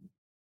Sky.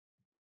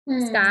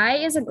 Sky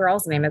is a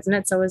girl's name, isn't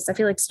it? So I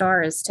feel like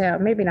Star is too.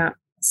 Maybe not.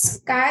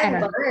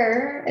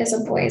 Skylar is a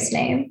boy's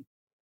name.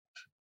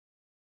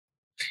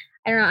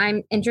 I don't know.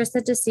 I'm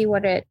interested to see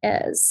what it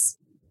is.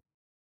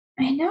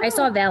 I know. I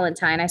saw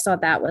Valentine. I saw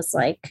that was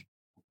like,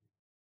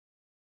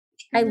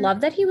 I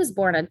love that he was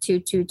born on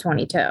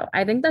 2/2/22.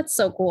 I think that's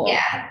so cool.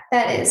 Yeah,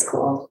 that is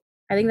cool.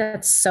 I think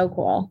that's so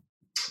cool.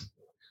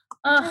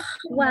 Oh,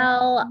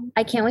 well,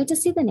 I can't wait to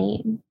see the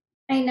name.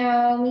 I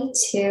know, me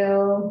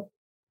too.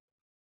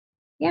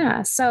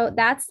 Yeah, so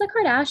that's the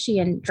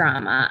Kardashian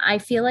drama. I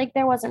feel like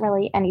there wasn't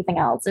really anything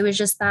else. It was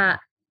just that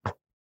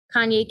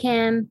KanYE,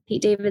 Kim,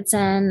 Pete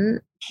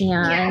Davidson, and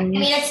I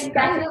mean, it's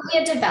definitely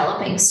a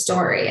developing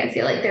story. I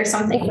feel like there's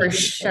something for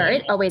sure.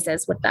 It always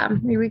is with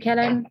them. Are we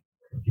kidding?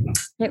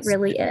 It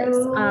really is.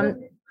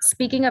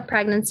 Speaking of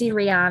pregnancy,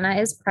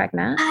 Rihanna is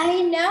pregnant.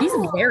 I know. She's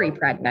very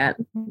pregnant.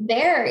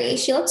 Very.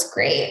 She looks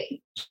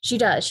great. She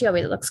does. She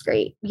always looks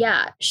great.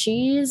 Yeah,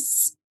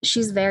 she's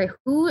very.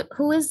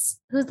 Who's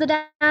the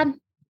dad?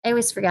 I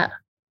always forget.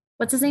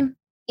 What's his name?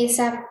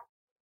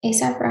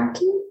 A$AP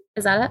Rocky.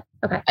 Is that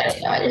it? Okay. I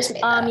don't know. I just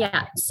made that.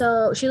 Yeah.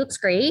 So she looks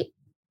great.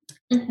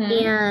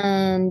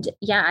 And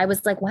yeah, I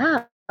was like,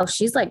 wow,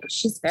 she's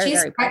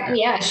very pregnant.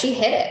 Yeah, she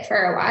hit it for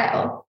a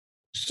while.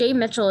 Shay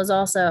Mitchell is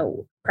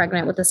also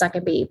pregnant with the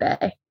second baby.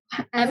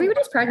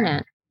 Everybody's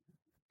pregnant.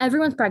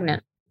 Everyone's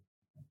pregnant.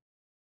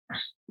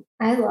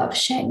 I love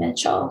Shay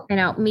Mitchell. I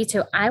know, me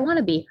too. I want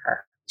to be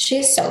her.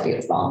 She's so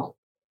beautiful.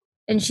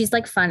 And she's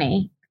like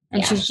funny.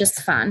 And she's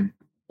just fun.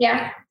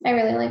 Yeah, I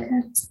really like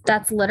her.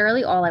 That's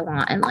literally all I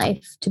want in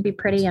life, to be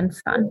pretty and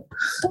fun.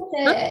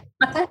 That's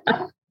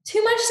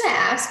too much to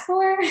ask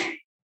for.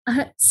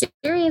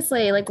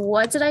 Seriously, like,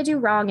 what did I do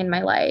wrong in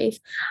my life?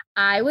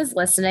 I was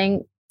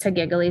listening to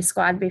Giggly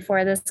Squad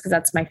before this because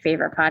that's my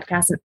favorite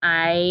podcast. And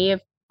I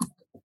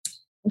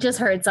just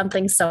heard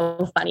something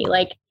so funny.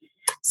 Like,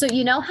 so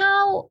you know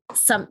how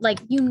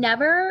you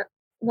never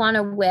want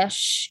to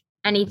wish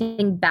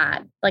anything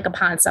bad, like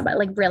upon somebody,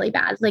 like really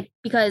bad, like,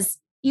 because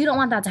you don't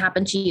want that to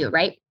happen to you,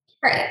 right?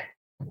 Right.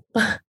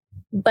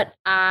 But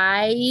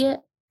I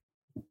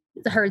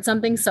heard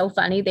something so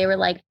funny. They were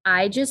like,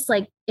 I just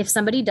like, if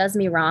somebody does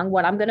me wrong,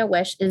 what I'm going to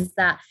wish is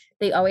that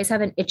they always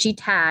have an itchy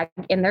tag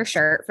in their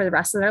shirt for the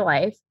rest of their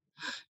life.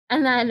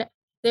 And then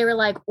they were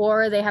like,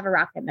 or they have a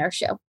rock in their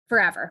shoe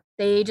forever.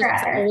 They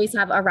just always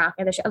have a rock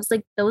in their shoe. I was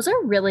like, those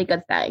are really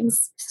good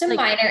things. Just a like,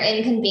 minor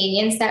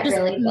inconvenience that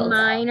really builds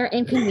minor up.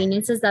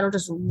 Inconveniences that'll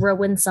just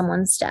ruin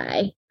someone's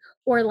day.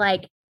 Or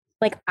like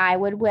I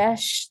would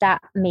wish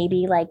that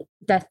maybe like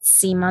the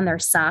seam on their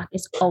sock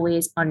is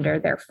always under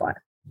their foot.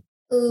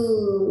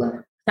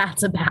 Ooh.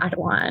 That's a bad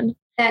one.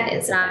 That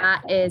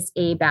is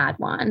a bad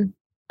one.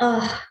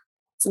 Ugh.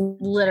 It's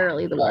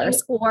literally the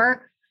worst.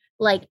 Or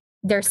like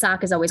their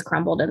sock is always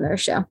crumbled in their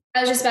shoe. I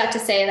was just about to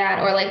say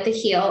that. Or like the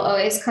heel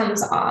always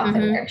comes off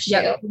in their shoe.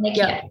 Yep. And they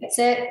can't fix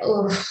it.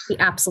 Oof. The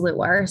absolute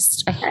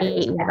worst. I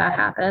hate when that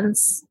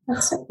happens.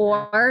 So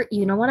or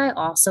you know what I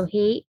also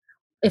hate?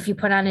 If you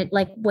put on it,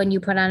 like when you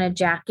put on a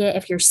jacket,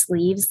 if your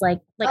sleeves, like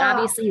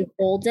obviously you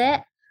hold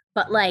it,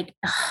 but like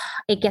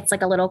it gets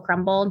like a little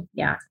crumbled.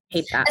 Yeah.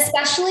 Hate that.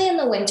 Especially in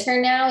the winter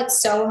now,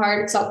 it's so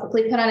hard to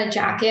quickly put on a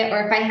jacket,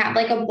 or if I have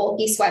like a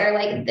bulky sweater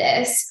like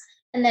this,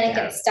 and then it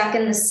gets stuck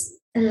in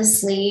the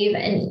sleeve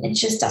and it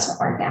just doesn't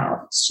work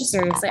out. It's just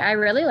seriously. I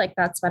really like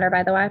that sweater,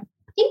 by the way.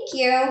 Thank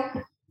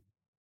you.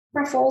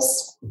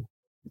 Ruffles.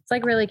 It's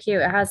like really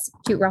cute. It has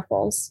cute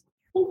ruffles.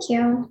 Thank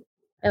you.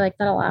 I like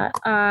that a lot.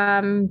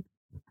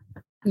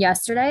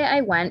 Yesterday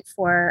I went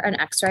for an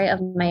x-ray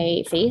of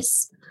my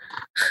face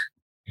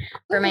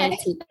for my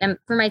tooth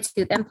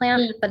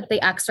implant, but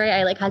the x-ray,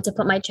 I like had to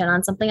put my chin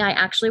on something. I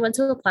actually went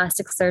to a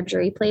plastic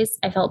surgery place.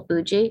 I felt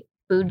bougie.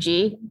 I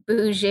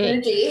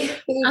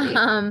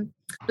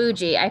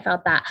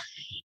felt that.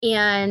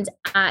 And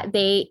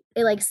they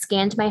like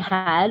scanned my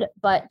head,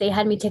 but they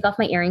had me take off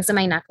my earrings and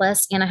my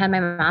necklace, and I had my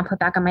mom put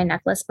back on my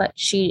necklace, but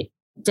she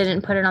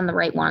didn't put it on the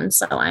right one.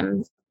 So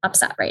I'm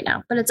upset right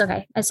now, but it's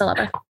okay. I still love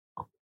her.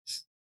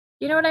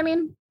 You know what I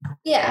mean?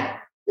 Yeah.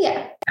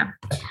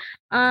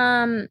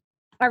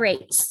 All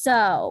right.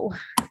 So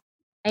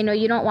I know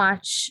you don't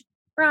watch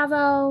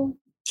Bravo.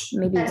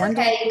 Maybe that's one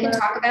okay. You can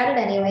talk about it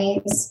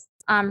anyways.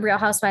 Real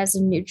Housewives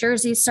of New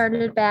Jersey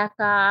started back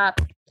up.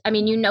 I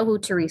mean, you know who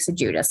Teresa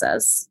Judas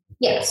is.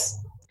 Yes.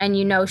 And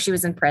you know she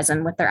was in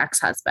prison with their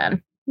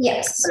ex-husband.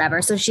 Yes.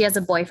 Whatever. So she has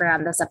a boyfriend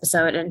on this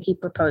episode and he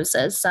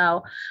proposes.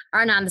 So,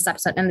 or not on this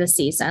episode, in this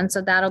season. So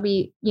that'll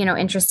be,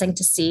 interesting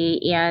to see.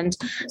 And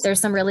there's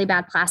some really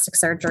bad plastic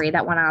surgery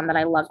that went on that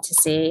I love to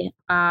see.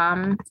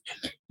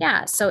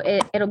 Yeah. So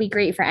it'll be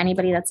great for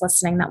anybody that's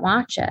listening that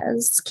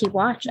watches. Keep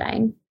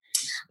watching.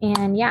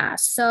 And yeah,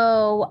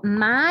 so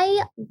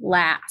my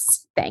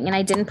last thing, and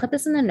I didn't put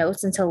this in the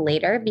notes until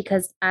later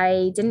because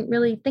I didn't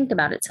really think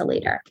about it till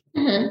later.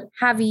 Mm-hmm.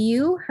 Have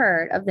you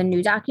heard of the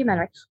new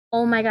documentary?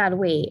 Oh my God,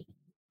 wait.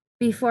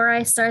 Before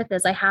I start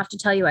this, I have to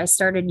tell you, I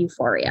started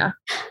Euphoria.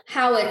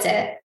 How is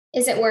it?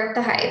 Is it worth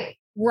the hype?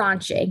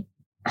 Raunchy.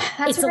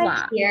 It's a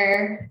lot.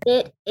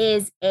 It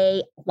is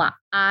a lot.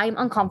 I'm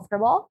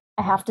uncomfortable,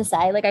 I have to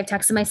say. Like I've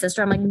texted my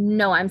sister. I'm like,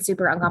 no, I'm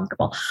super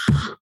uncomfortable.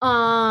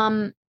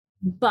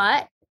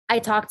 But I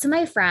talked to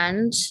my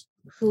friend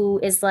who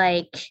is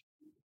like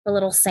a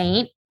little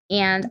saint,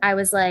 and I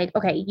was like,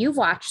 okay, you've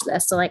watched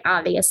this. So like,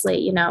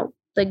 obviously,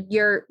 like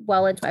you're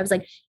well into it. I was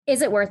like,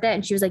 is it worth it?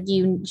 And she was like,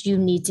 you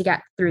need to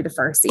get through the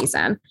first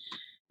season.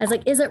 I was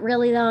like, is it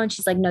really though? And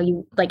she's like,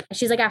 no,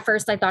 she's like, at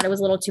first I thought it was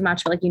a little too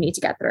much, but like, you need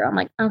to get through. I'm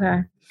like, okay.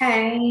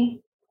 Okay.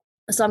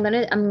 So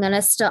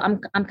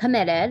I'm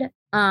committed.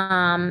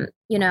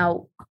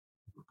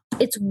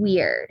 It's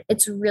weird.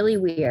 It's really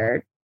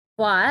weird,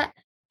 but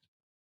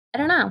I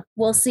don't know.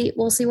 We'll see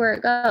where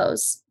it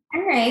goes.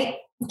 All right.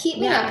 Keep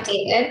me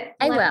updated.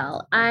 I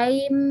will.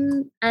 I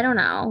don't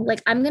know.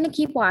 Like I'm going to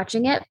keep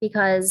watching it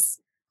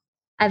because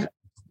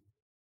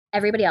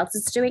everybody else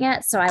is doing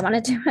it. So I want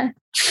to do it.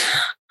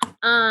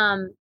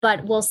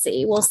 But we'll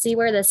see. We'll see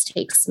where this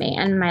takes me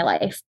in my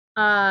life.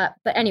 But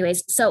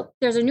anyways, so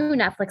there's a new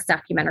Netflix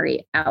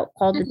documentary out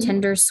called The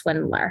Tinder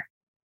Swindler.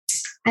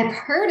 I've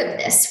heard of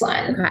this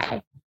one.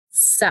 Okay.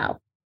 So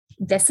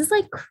this is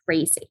like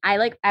crazy.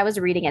 I was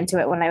reading into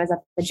it when I was at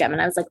the gym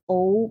and I was like,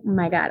 oh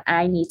my God,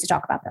 I need to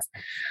talk about this.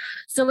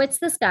 So it's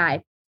this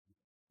guy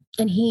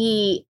and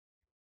he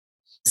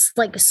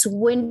like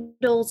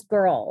swindles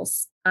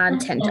girls on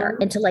Tinder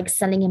into like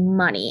sending him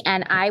money.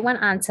 And I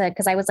went on to,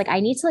 cause I was like, I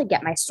need to like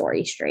get my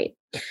story straight.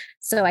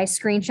 So I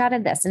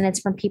screenshotted this and it's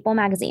from People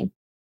magazine.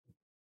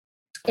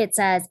 It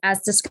says,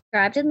 as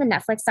described in the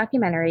Netflix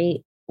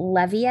documentary,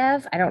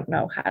 Leviev, I don't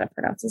know how to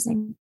pronounce his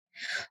name,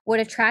 would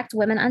attract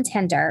women on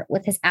Tinder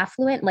with his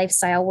affluent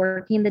lifestyle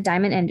working in the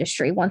diamond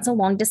industry. Once a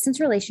long distance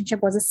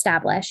relationship was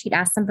established, he'd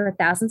ask them for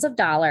thousands of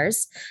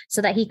dollars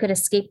so that he could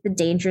escape the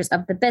dangers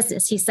of the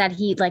business. He said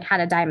he like had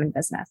a diamond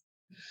business,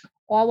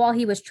 all while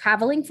he was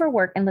traveling for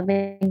work and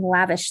living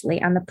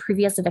lavishly on the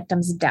previous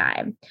victim's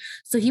dime.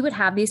 So he would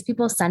have these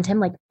people send him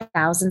like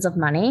thousands of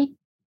money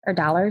or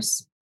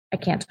dollars. I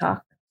can't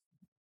talk.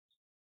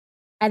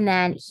 And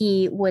then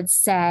he would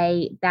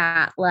say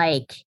that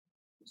like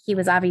he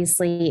was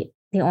obviously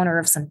the owner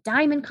of some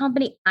diamond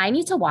company. I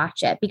need to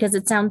watch it because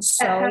it sounds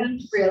so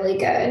really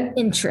good.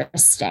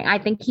 Interesting. I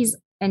think he's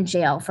in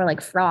jail for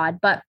like fraud,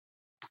 but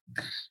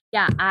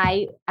yeah,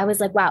 I was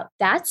like, wow,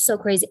 that's so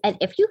crazy. And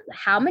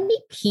how many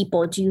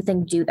people do you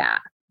think do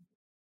that?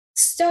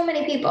 So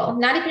many people,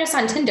 not even just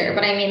on Tinder,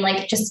 but I mean,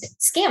 like just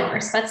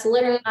scammers. That's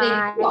literally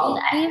all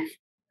that.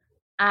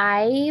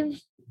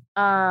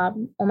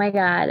 Oh my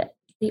God.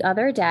 The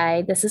other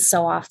day, this is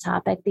so off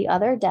topic. The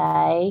other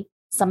day,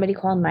 somebody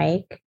called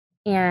Mike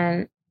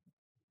and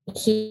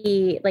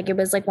it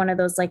was like one of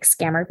those like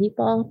scammer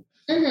people.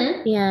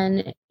 Mm-hmm.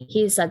 And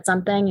he said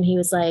something and he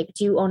was like,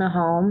 do you own a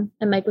home?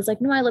 And Mike was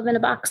like, no, I live in a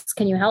box.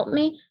 Can you help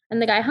me?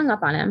 And the guy hung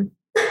up on him.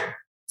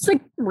 It's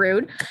like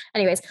rude.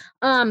 Anyways,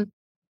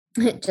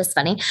 just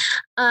funny.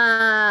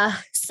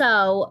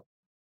 So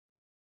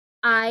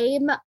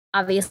I'm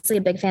obviously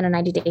a big fan of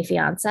 90 Day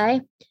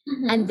Fiance.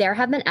 Mm-hmm. And there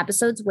have been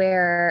episodes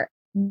where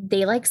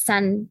they like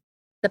send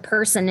the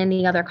person in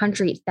the other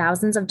country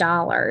thousands of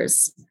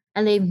dollars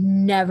and they've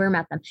never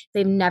met them.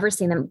 They've never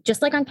seen them,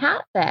 just like on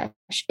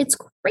Catfish. It's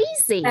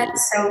crazy.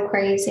 That's so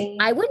crazy.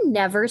 I would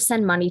never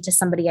send money to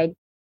somebody I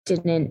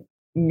didn't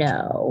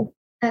know.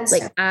 That's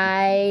like, so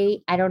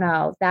I don't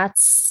know.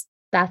 That's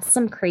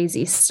some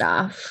crazy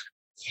stuff.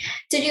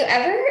 Did you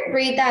ever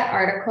read that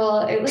article?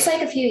 It was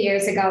like a few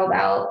years ago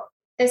about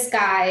this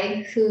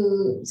guy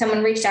who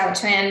someone reached out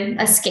to him,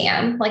 a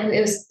scam, like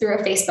it was through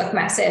a Facebook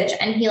message,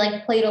 and he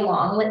like played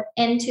along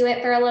into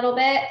it for a little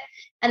bit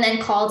and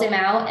then called him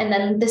out. And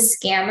then the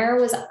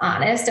scammer was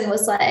honest and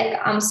was like,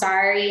 I'm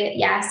sorry.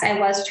 Yes, I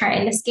was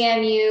trying to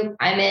scam you.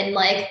 I'm in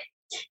like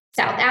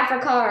South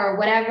Africa or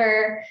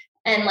whatever.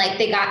 And like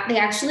they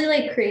actually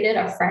like created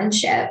a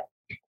friendship.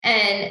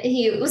 And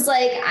he was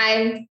like,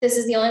 this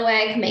is the only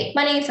way I can make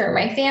money for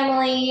my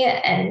family.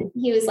 And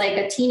he was like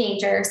a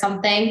teenager or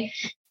something.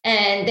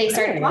 And they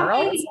started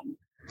talking.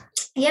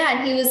 Yeah.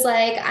 And he was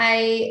like,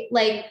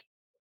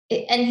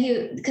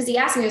 because he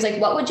asked me, he was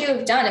like, what would you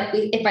have done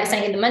if I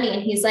sent you the money?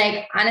 And he's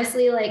like,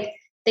 honestly, like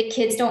the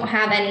kids don't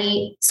have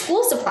any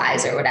school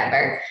supplies or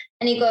whatever.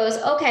 And he goes,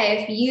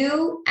 okay, if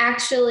you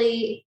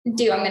actually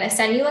do, I'm going to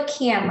send you a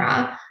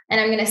camera and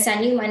I'm going to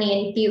send you money.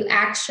 And if you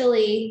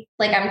actually,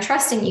 like, I'm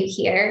trusting you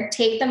here,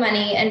 take the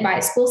money and buy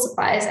school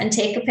supplies and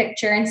take a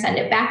picture and send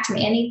it back to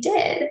me. And he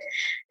did.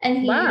 And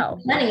he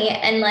used money.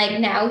 And like,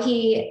 now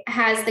he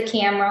has the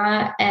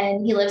camera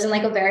and he lives in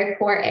like a very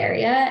poor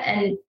area.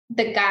 And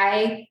the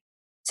guy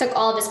took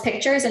all of his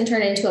pictures and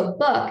turned it into a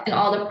book, and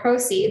all the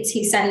proceeds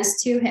he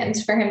sends to him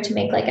for him to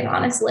make like an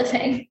honest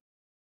living.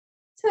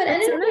 So it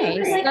ended up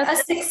being like a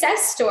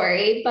success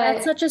story, but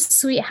that's such a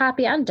sweet,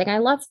 happy ending. I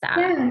love that.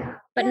 Yeah,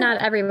 but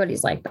not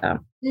everybody's like that.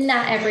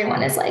 Not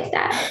everyone is like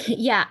that.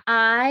 Yeah.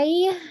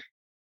 I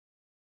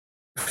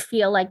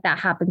feel like that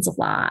happens a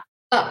lot.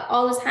 Oh,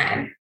 all the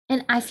time.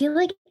 And I feel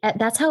like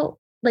that's how,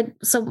 like,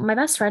 so my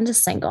best friend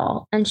is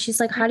single and she's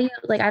like, how do you,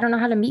 like, I don't know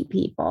how to meet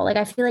people. Like,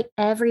 I feel like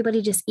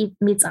everybody just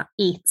meets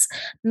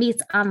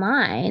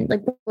online.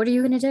 Like, what are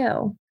you going to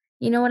do?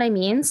 You know what I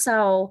mean?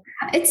 So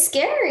it's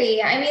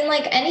scary. I mean,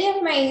 like any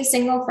of my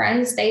single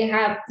friends, they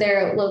have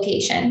their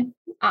location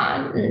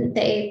on.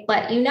 They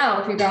let you know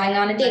if you're going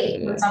on a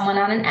date with someone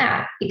on an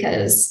app,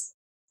 because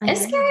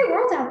it's a scary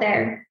world out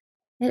there.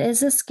 It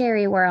is a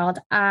scary world.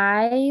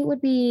 I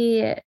would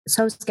be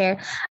so scared.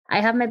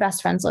 I have my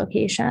best friend's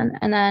location,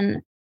 and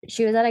then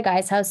she was at a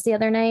guy's house the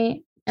other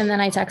night. And then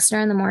I texted her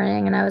in the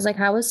morning and I was like,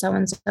 how was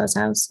so-and-so's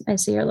house? I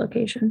see your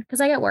location.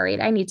 Because I get worried.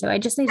 I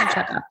just need to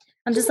check up.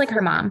 I'm just like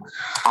her mom.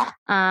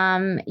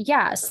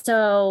 Yeah.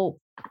 So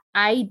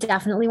I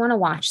definitely want to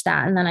watch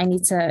that. And then I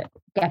need to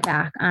get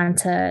back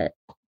onto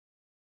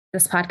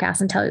this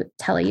podcast and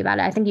tell you about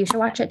it. I think you should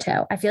watch it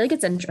too. I feel like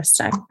it's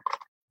interesting.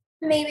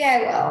 Maybe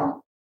I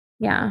will.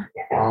 Yeah.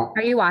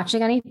 Are you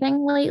watching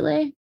anything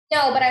lately?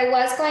 No, but I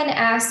was going to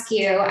ask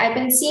you, I've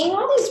been seeing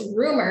all these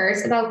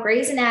rumors about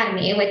Grey's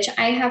Anatomy, which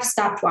I have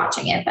stopped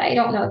watching it, but I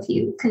don't know if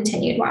you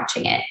continued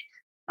watching it.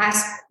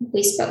 Last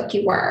we spoke,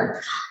 you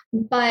were.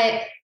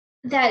 But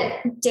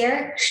that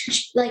Derek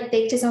like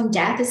faked his own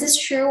death. Is this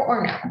true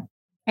or no?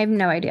 I have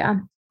no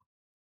idea.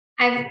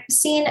 I've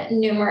seen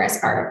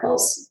numerous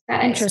articles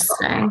that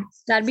interesting.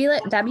 That'd be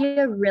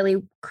a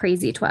really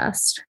crazy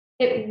twist.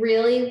 It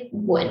really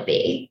would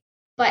be.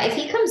 But if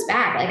he comes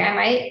back, like I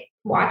might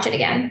watch it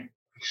again.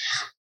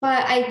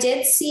 But I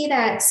did see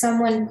that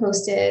someone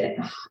posted,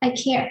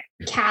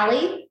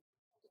 Kylie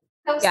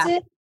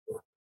posted. Yeah.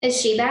 Is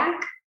she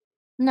back?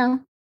 No.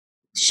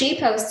 She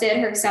posted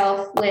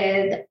herself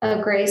with a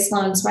gray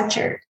Sloan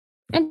sweatshirt.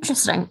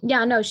 Interesting.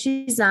 Yeah, no,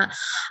 she's not.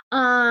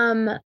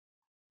 But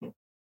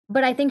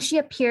I think she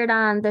appeared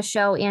on the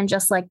show And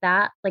Just Like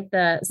That, like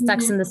the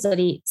Sex and the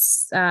City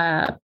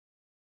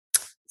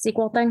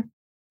sequel thing.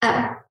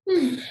 Oh.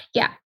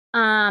 Yeah.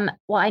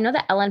 Well, I know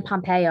that Ellen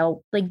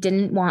Pompeo like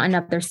didn't want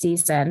another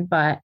season,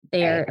 but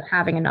they're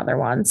having another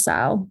one.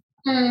 So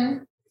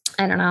I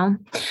don't know.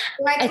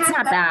 It's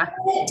not bad.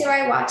 Do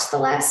I watch the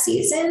last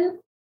season?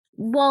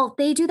 Well,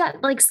 they do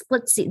that like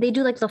let's see. They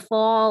do like the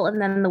fall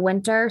and then the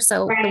winter.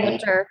 So the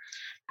winter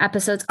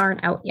episodes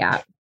aren't out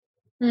yet.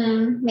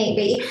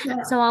 Maybe.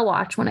 So I'll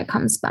watch when it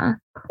comes back.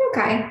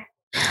 Okay.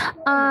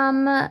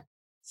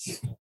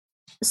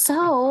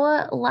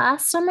 So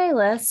last on my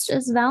list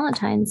is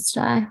Valentine's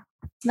Day.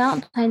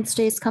 Valentine's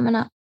Day is coming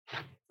up.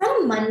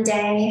 On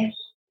Monday.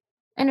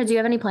 I know. Do you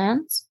have any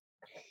plans?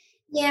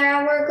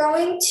 Yeah, we're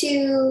going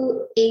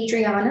to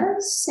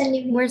Adriana's in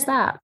New Haven. Where's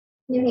that?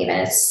 New Haven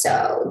is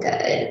so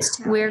good.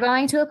 We're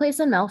going to a place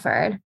in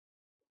Milford.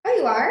 Oh,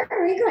 you are?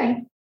 Where are you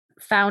going?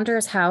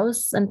 Founder's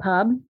House and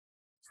Pub.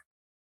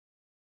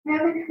 I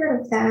haven't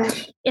heard of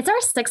that. It's our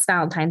 6th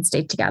Valentine's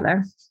Day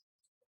together.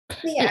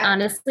 Yeah. And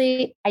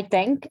honestly, I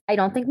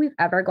don't think we've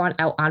ever gone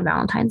out on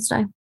Valentine's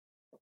Day.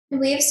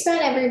 We've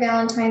spent every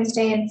Valentine's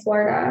Day in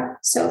Florida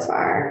so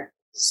far.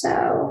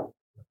 So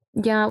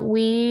yeah,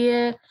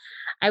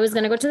 I was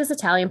going to go to this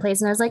Italian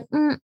place and I was like,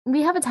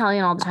 we have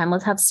Italian all the time.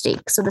 Let's have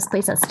steak. So this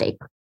place has steak.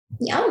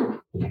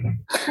 Yum.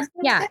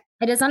 Yeah,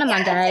 it is on a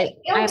Monday.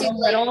 I'm a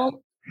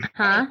little,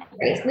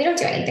 we don't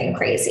do anything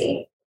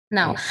crazy.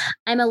 No,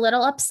 I'm a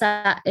little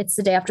upset. It's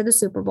the day after the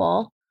Super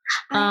Bowl.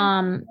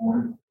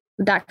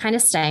 That kind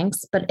of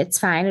stinks, but it's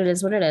fine. It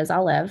is what it is.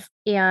 I'll live.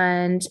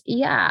 And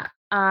yeah,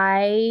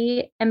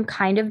 I am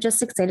kind of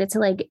just excited to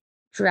like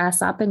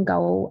dress up and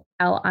go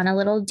out on a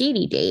little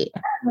datey date.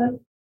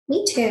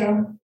 Me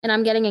too. And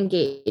I'm getting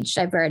engaged.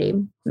 I've already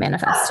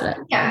manifested it.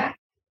 Yeah.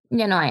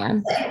 You know, I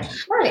am.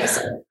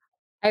 Obviously.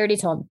 I already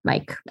told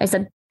Mike, I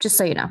said, just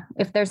so you know,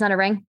 if there's not a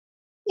ring,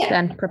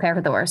 then prepare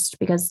for the worst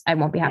because I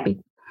won't be happy.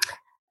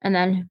 And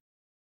then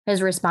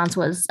his response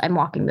was, I'm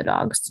walking the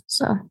dogs.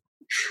 So,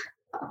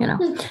 you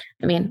know,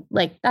 I mean,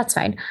 like, that's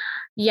fine.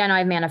 Yeah, no,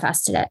 I've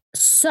manifested it.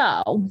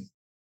 So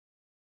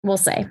we'll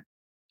see.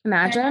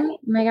 Imagine, oh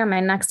my God, my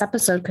next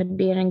episode could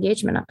be an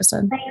engagement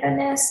episode. My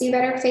goodness, you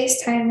better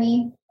FaceTime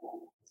me.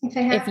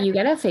 If you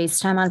get a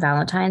FaceTime on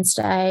Valentine's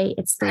Day,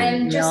 it's the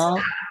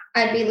real.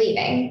 I'd be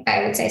leaving.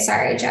 I would say,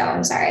 sorry, Joe.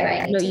 I'm sorry.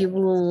 But no, you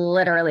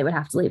literally would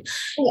have to leave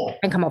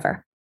and come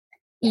over.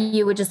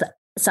 You would just,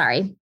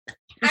 sorry.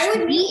 I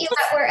would meet you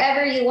at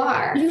wherever you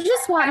are. You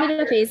just want me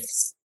to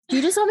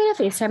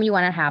FaceTime you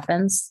when it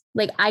happens?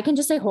 Like, I can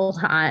just say, hold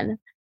on.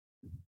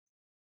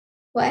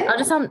 What?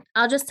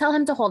 I'll just tell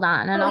him to hold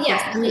on. And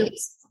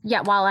please.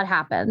 Yeah, while it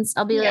happens.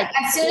 I'll be like,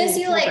 as soon as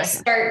you like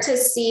start to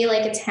see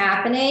like it's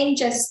happening,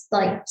 just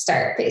like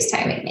start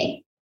FaceTiming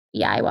me.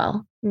 Yeah, I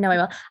will. No, I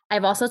will.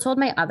 I've also told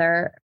my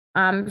other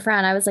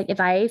friend, I was like, if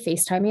I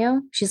FaceTime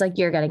you, she's like,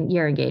 you're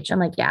engaged. I'm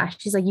like, yeah.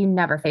 She's like, you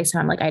never FaceTime.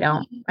 I'm like, I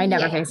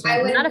never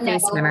FaceTime. I'm not a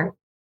FaceTimer.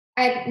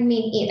 Me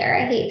either.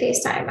 I hate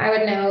FaceTime. I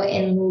would know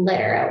in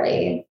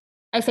literally.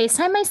 I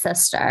FaceTime my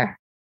sister.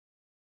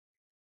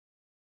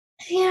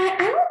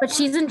 Yeah, but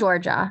she's in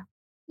Georgia.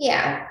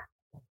 Yeah.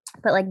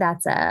 But like,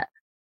 that's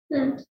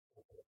it.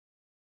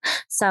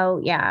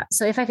 So yeah.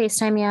 So if I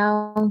FaceTime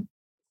you,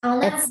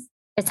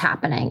 it's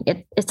happening.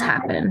 It's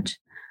happened.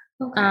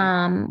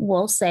 Okay.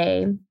 We'll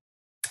say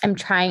I'm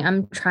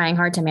trying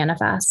hard to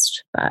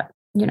manifest, but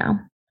you know.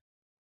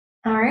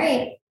 All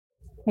right.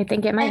 I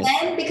think it might. And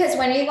then, because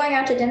when are you going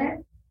out to dinner?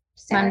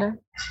 Monday.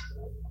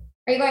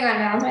 Are you going on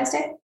Valentine's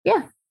Day?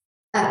 Yeah.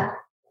 Or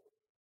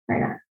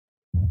not?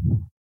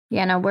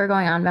 Yeah, no, we're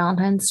going on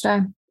Valentine's Day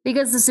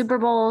because the Super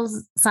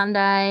Bowl's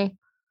Sunday.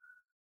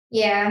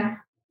 Yeah.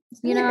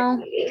 You know.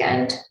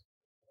 Weekend.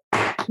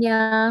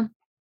 Yeah.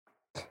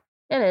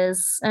 It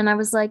is. And I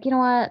was like, you know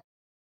what?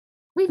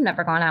 We've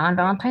never gone out on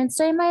Valentine's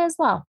Day. Might as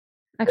well.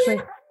 Actually,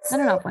 I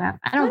don't know if we have.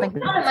 I don't think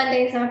on a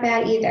Monday is not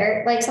bad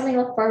either. Like something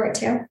to look forward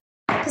to.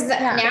 Because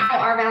now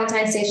our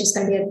Valentine's Day is just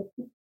going to be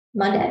a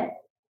Monday.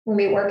 We'll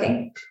be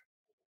working.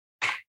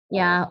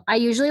 Yeah. I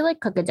usually like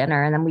cook a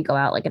dinner and then we go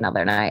out like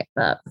another night.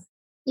 But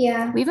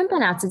yeah, we haven't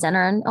been out to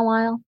dinner in a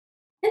while.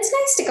 It's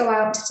nice to go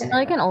out to dinner.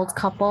 Like an old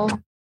couple.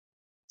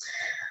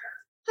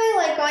 I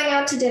like going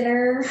out to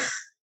dinner.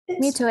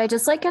 Me too. I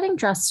just like getting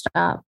dressed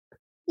up.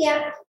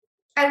 Yeah.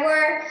 I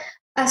wore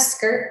a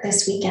skirt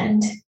this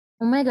weekend.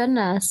 Oh my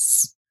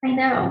goodness. I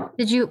know.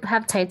 Did you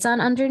have tights on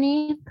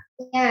underneath?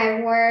 Yeah,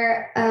 I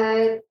wore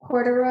a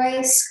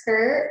corduroy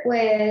skirt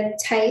with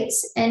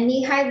tights and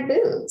knee-high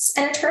boots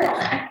and a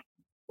turtleneck.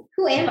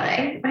 Who am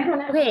I? I don't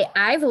know. Okay,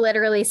 I've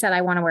literally said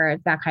I want to wear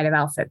that kind of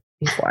outfit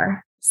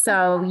before.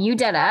 So you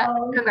did it.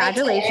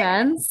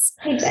 Congratulations.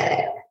 I did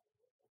it.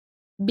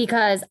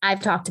 Because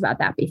I've talked about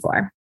that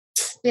before.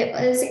 It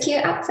was a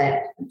cute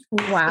outfit.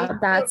 Wow,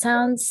 that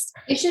sounds...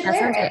 You should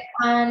wear it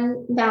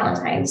on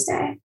Valentine's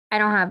Day. I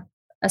don't have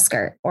a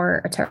skirt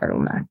or a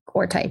turtleneck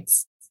or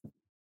tights.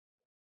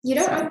 You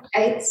don't have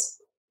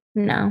tights?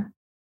 No.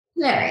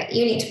 All right,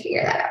 you need to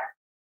figure that out.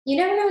 You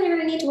never know when you're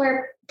going to need to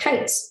wear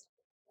tights.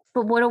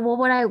 But what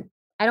would I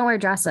don't wear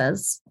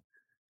dresses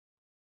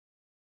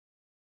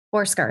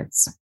or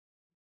skirts.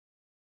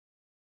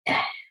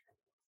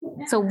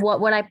 So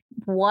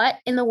what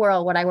in the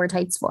world would I wear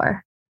tights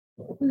for?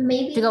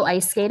 Maybe to go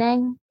ice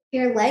skating.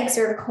 Your legs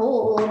are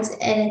cold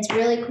and it's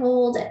really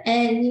cold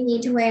and you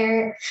need to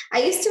wear, I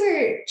used to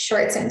wear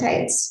shorts and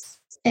tights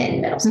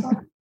in middle school.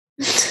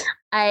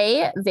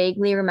 I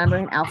vaguely remember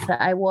an outfit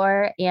I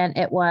wore and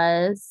it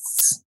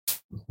was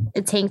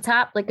a tank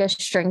top, like a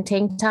string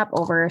tank top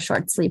over a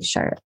short sleeve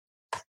shirt.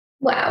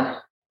 Wow.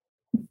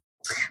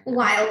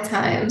 Wild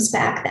times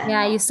back then.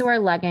 Yeah, I used to wear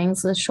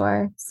leggings with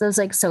shorts. Those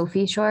like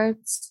Sophie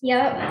shorts.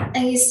 Yep. I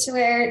used to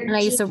wear. And I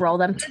used to roll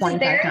them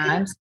 25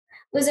 times.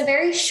 It was a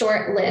very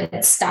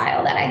short-lived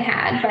style that I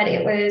had, but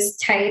it was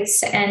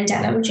tights and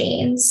denim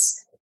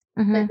jeans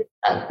with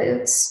Ugg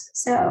boots.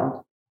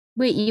 So.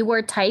 Wait, you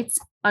wore tights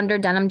under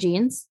denim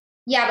jeans?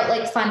 Yeah, but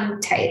like fun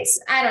tights.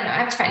 I don't know. I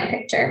have to find a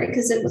picture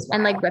because it was wild.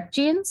 And like ripped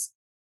jeans?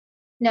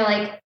 No,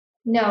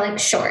 like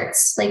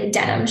shorts, like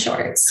denim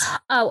shorts.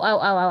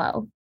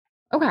 Oh.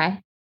 Okay.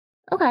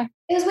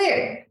 It was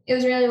weird. It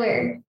was really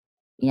weird.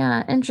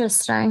 Yeah,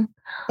 interesting.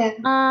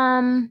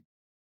 Yeah.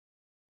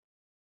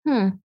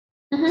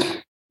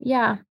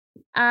 Yeah.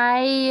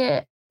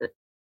 I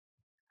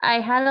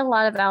had a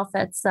lot of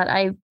outfits that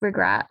I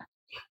regret.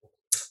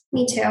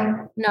 Me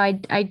too. No,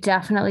 I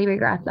definitely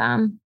regret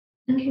them.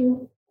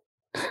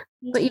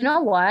 But you know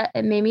what?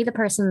 It made me the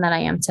person that I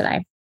am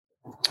today.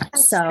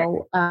 That's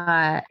so,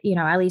 at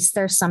least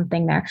there's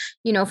something there.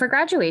 For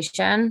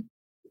graduation,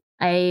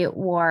 it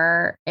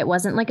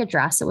wasn't like a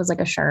dress. It was like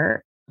a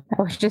shirt. It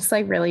was just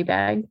like really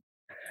big.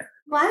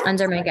 What?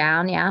 Under my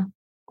gown. Yeah.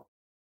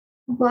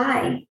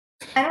 Why?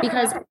 I don't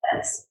remember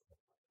this.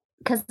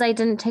 Because I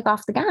didn't take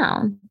off the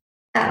gown.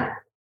 Oh.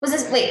 Was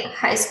this,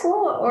 high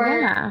school or?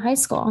 Yeah, high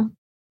school.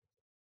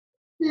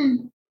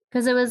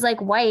 Because it was like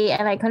white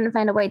and I couldn't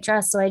find a white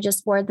dress. So I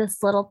just wore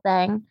this little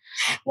thing.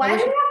 Why do you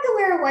have to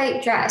wear a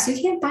white dress?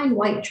 You can't find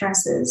white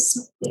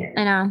dresses. Weird.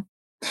 I know.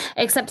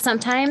 Except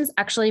sometimes,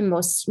 actually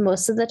most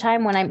of the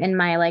time when I'm in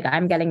my,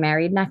 I'm getting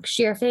married next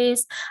year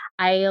phase,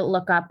 I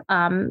look up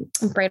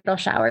bridal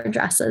shower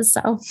dresses.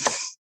 So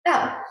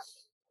am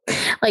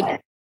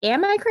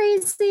I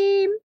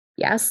crazy?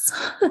 Yes.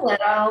 A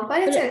little,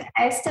 but it's okay.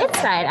 It's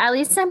fine. At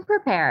least I'm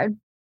prepared.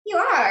 You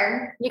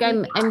are.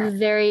 I'm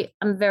very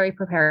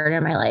prepared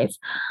in my life.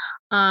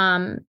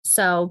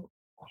 So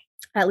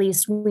at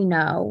least we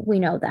know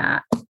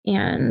that.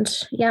 And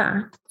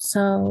yeah.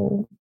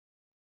 So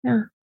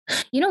yeah.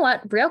 You know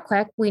what? Real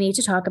quick, we need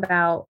to talk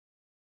about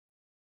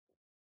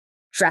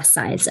dress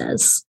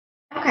sizes.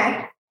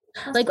 Okay.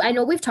 I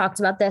know we've talked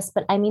about this,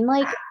 but I mean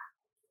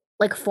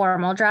like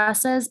formal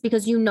dresses,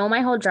 because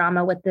my whole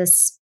drama with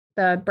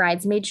the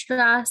bridesmaid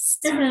dress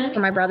for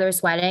my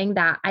brother's wedding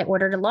that I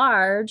ordered a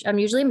large. I'm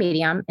usually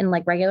medium in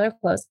regular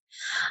clothes.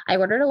 I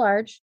ordered a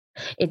large.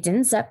 It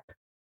didn't zip.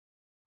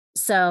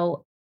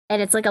 So,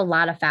 and it's a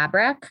lot of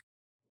fabric,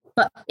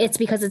 but it's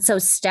because it's so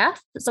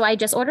stiff. So I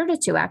just ordered a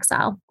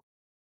 2XL.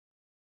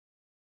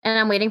 And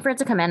I'm waiting for it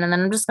to come in, and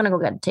then I'm just going to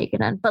go get it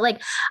taken in.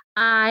 But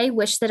I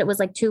wish that it was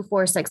 2,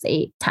 4, 6,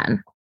 8,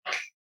 10.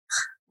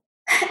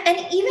 And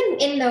even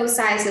in those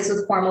sizes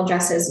with formal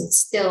dresses, it's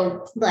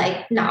still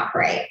not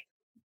right.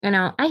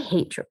 I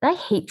hate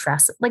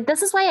dresses.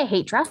 This is why I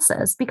hate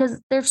dresses, because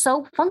they're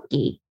so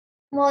funky.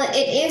 Well, it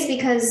is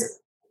because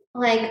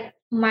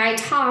my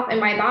top and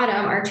my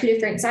bottom are 2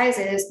 different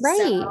sizes. Right.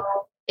 So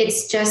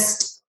it's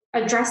just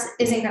a dress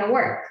isn't going to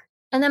work.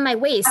 And then my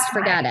waist,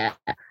 forget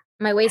it.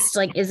 My waist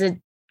is a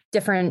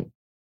different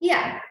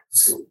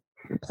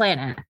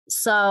planet.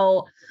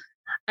 So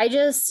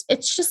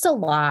it's just a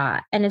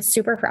lot, and it's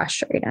super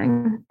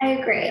frustrating. I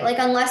agree.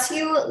 Unless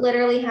you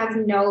literally have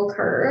no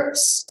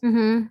curves,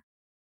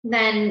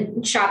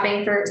 then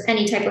shopping for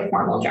any type of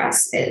formal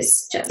dress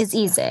is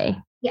easy.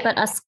 Yeah. But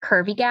us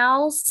curvy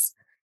gals,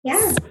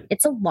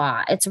 it's a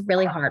lot. It's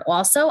really hard.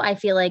 Also, I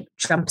feel like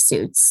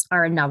jumpsuits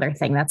are another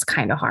thing that's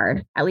kind of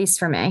hard, at least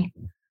for me.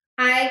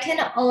 I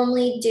can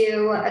only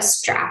do a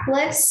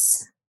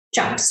strapless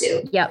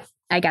jumpsuit. Yep.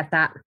 I get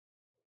that.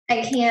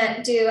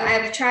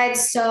 I've tried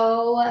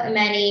so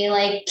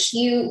many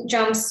cute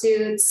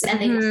jumpsuits,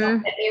 and they just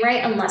don't fit me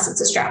right unless it's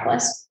a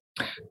strapless.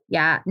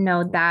 Yeah,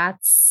 no,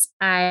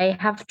 I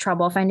have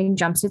trouble finding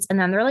jumpsuits, and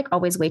then they're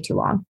always way too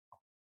long.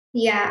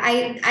 Yeah,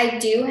 I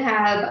do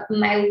have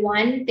my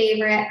one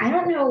favorite. I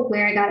don't know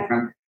where I got it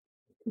from.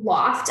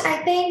 Loft,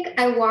 I think.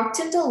 I walked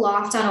into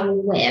Loft on a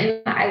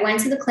whim. I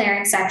went to the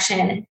clearance section,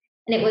 and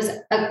it was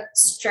a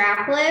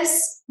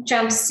strapless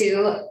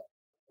jumpsuit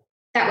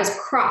that was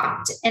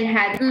cropped and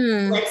had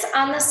slits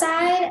on the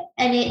side,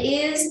 and it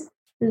is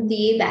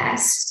the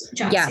best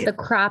jumpsuit. Yeah, the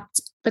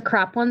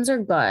cropped ones are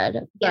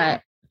good,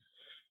 but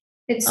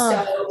it's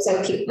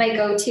so cute. My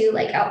go-to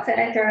outfit.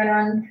 I throw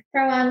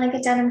on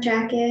a denim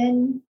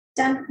jacket.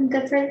 Done. I'm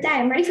good for the day.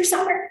 I'm ready for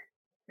summer.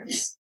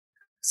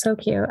 So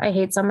cute. I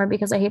hate summer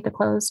because I hate the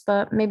clothes,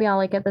 but maybe I'll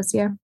like it this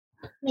year.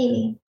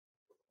 Maybe.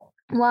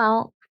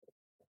 Well,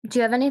 do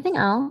you have anything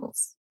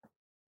else?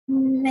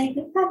 I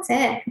think that's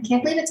it. I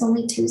can't believe it's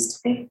only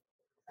Tuesday.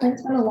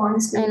 It's been the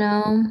longest week. I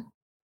know.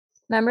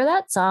 Remember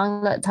that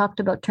song that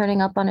talked about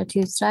turning up on a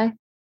Tuesday?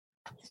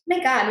 Oh my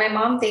God, my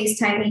mom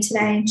FaceTimed me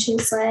today, and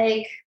she's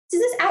like,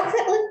 does this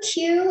outfit look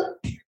cute?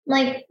 I'm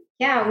like,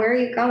 yeah, where are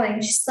you going?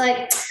 She's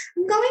like,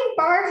 I'm going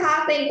bar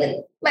hopping with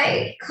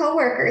my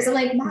coworkers. I'm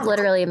like, Mom.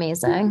 Literally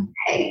amazing.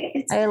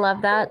 Okay. I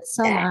love that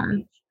so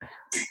much.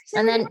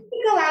 And then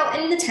you go out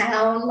in the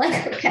town,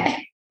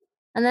 okay.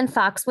 And then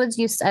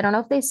Foxwoods I don't know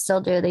if they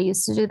still do. They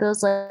used to do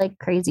those like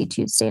crazy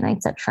Tuesday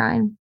nights at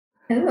Shrine.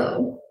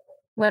 Oh.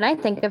 When I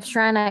think of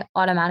Shrine, I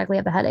automatically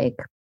have a headache.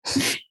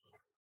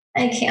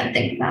 I can't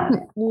think about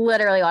it.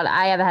 Literally,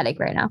 I have a headache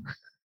right now.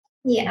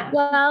 Yeah.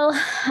 Well,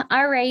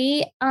 all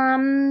right.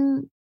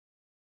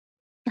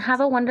 Have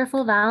a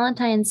wonderful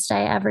Valentine's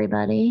Day,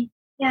 everybody.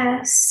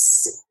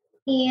 Yes.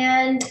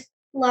 And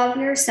love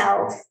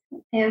yourself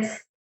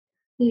if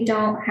you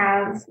don't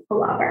have a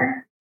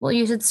lover. Well,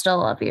 you should still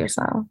love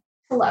yourself.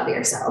 Love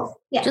yourself.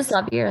 Yes. Just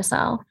love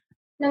yourself.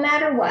 No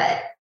matter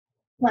what.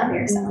 Love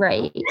yourself.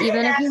 Right.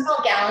 Even if National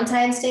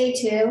Valentine's Day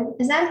too.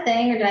 Is that a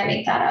thing or did I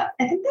make that up?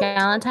 I think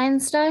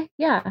Valentine's Day?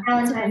 Yeah.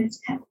 Valentine's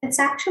Day. It's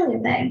actually a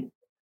thing.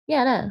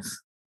 Yeah, it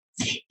is.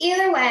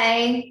 Either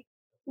way,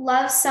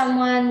 love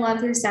someone,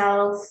 love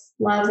yourself,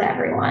 love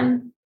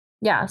everyone.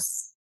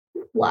 Yes.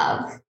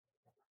 Love.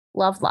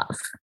 Love, love.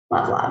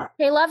 Love, love.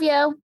 Hey, love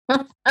you.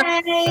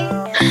 Hey.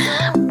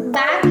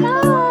 Back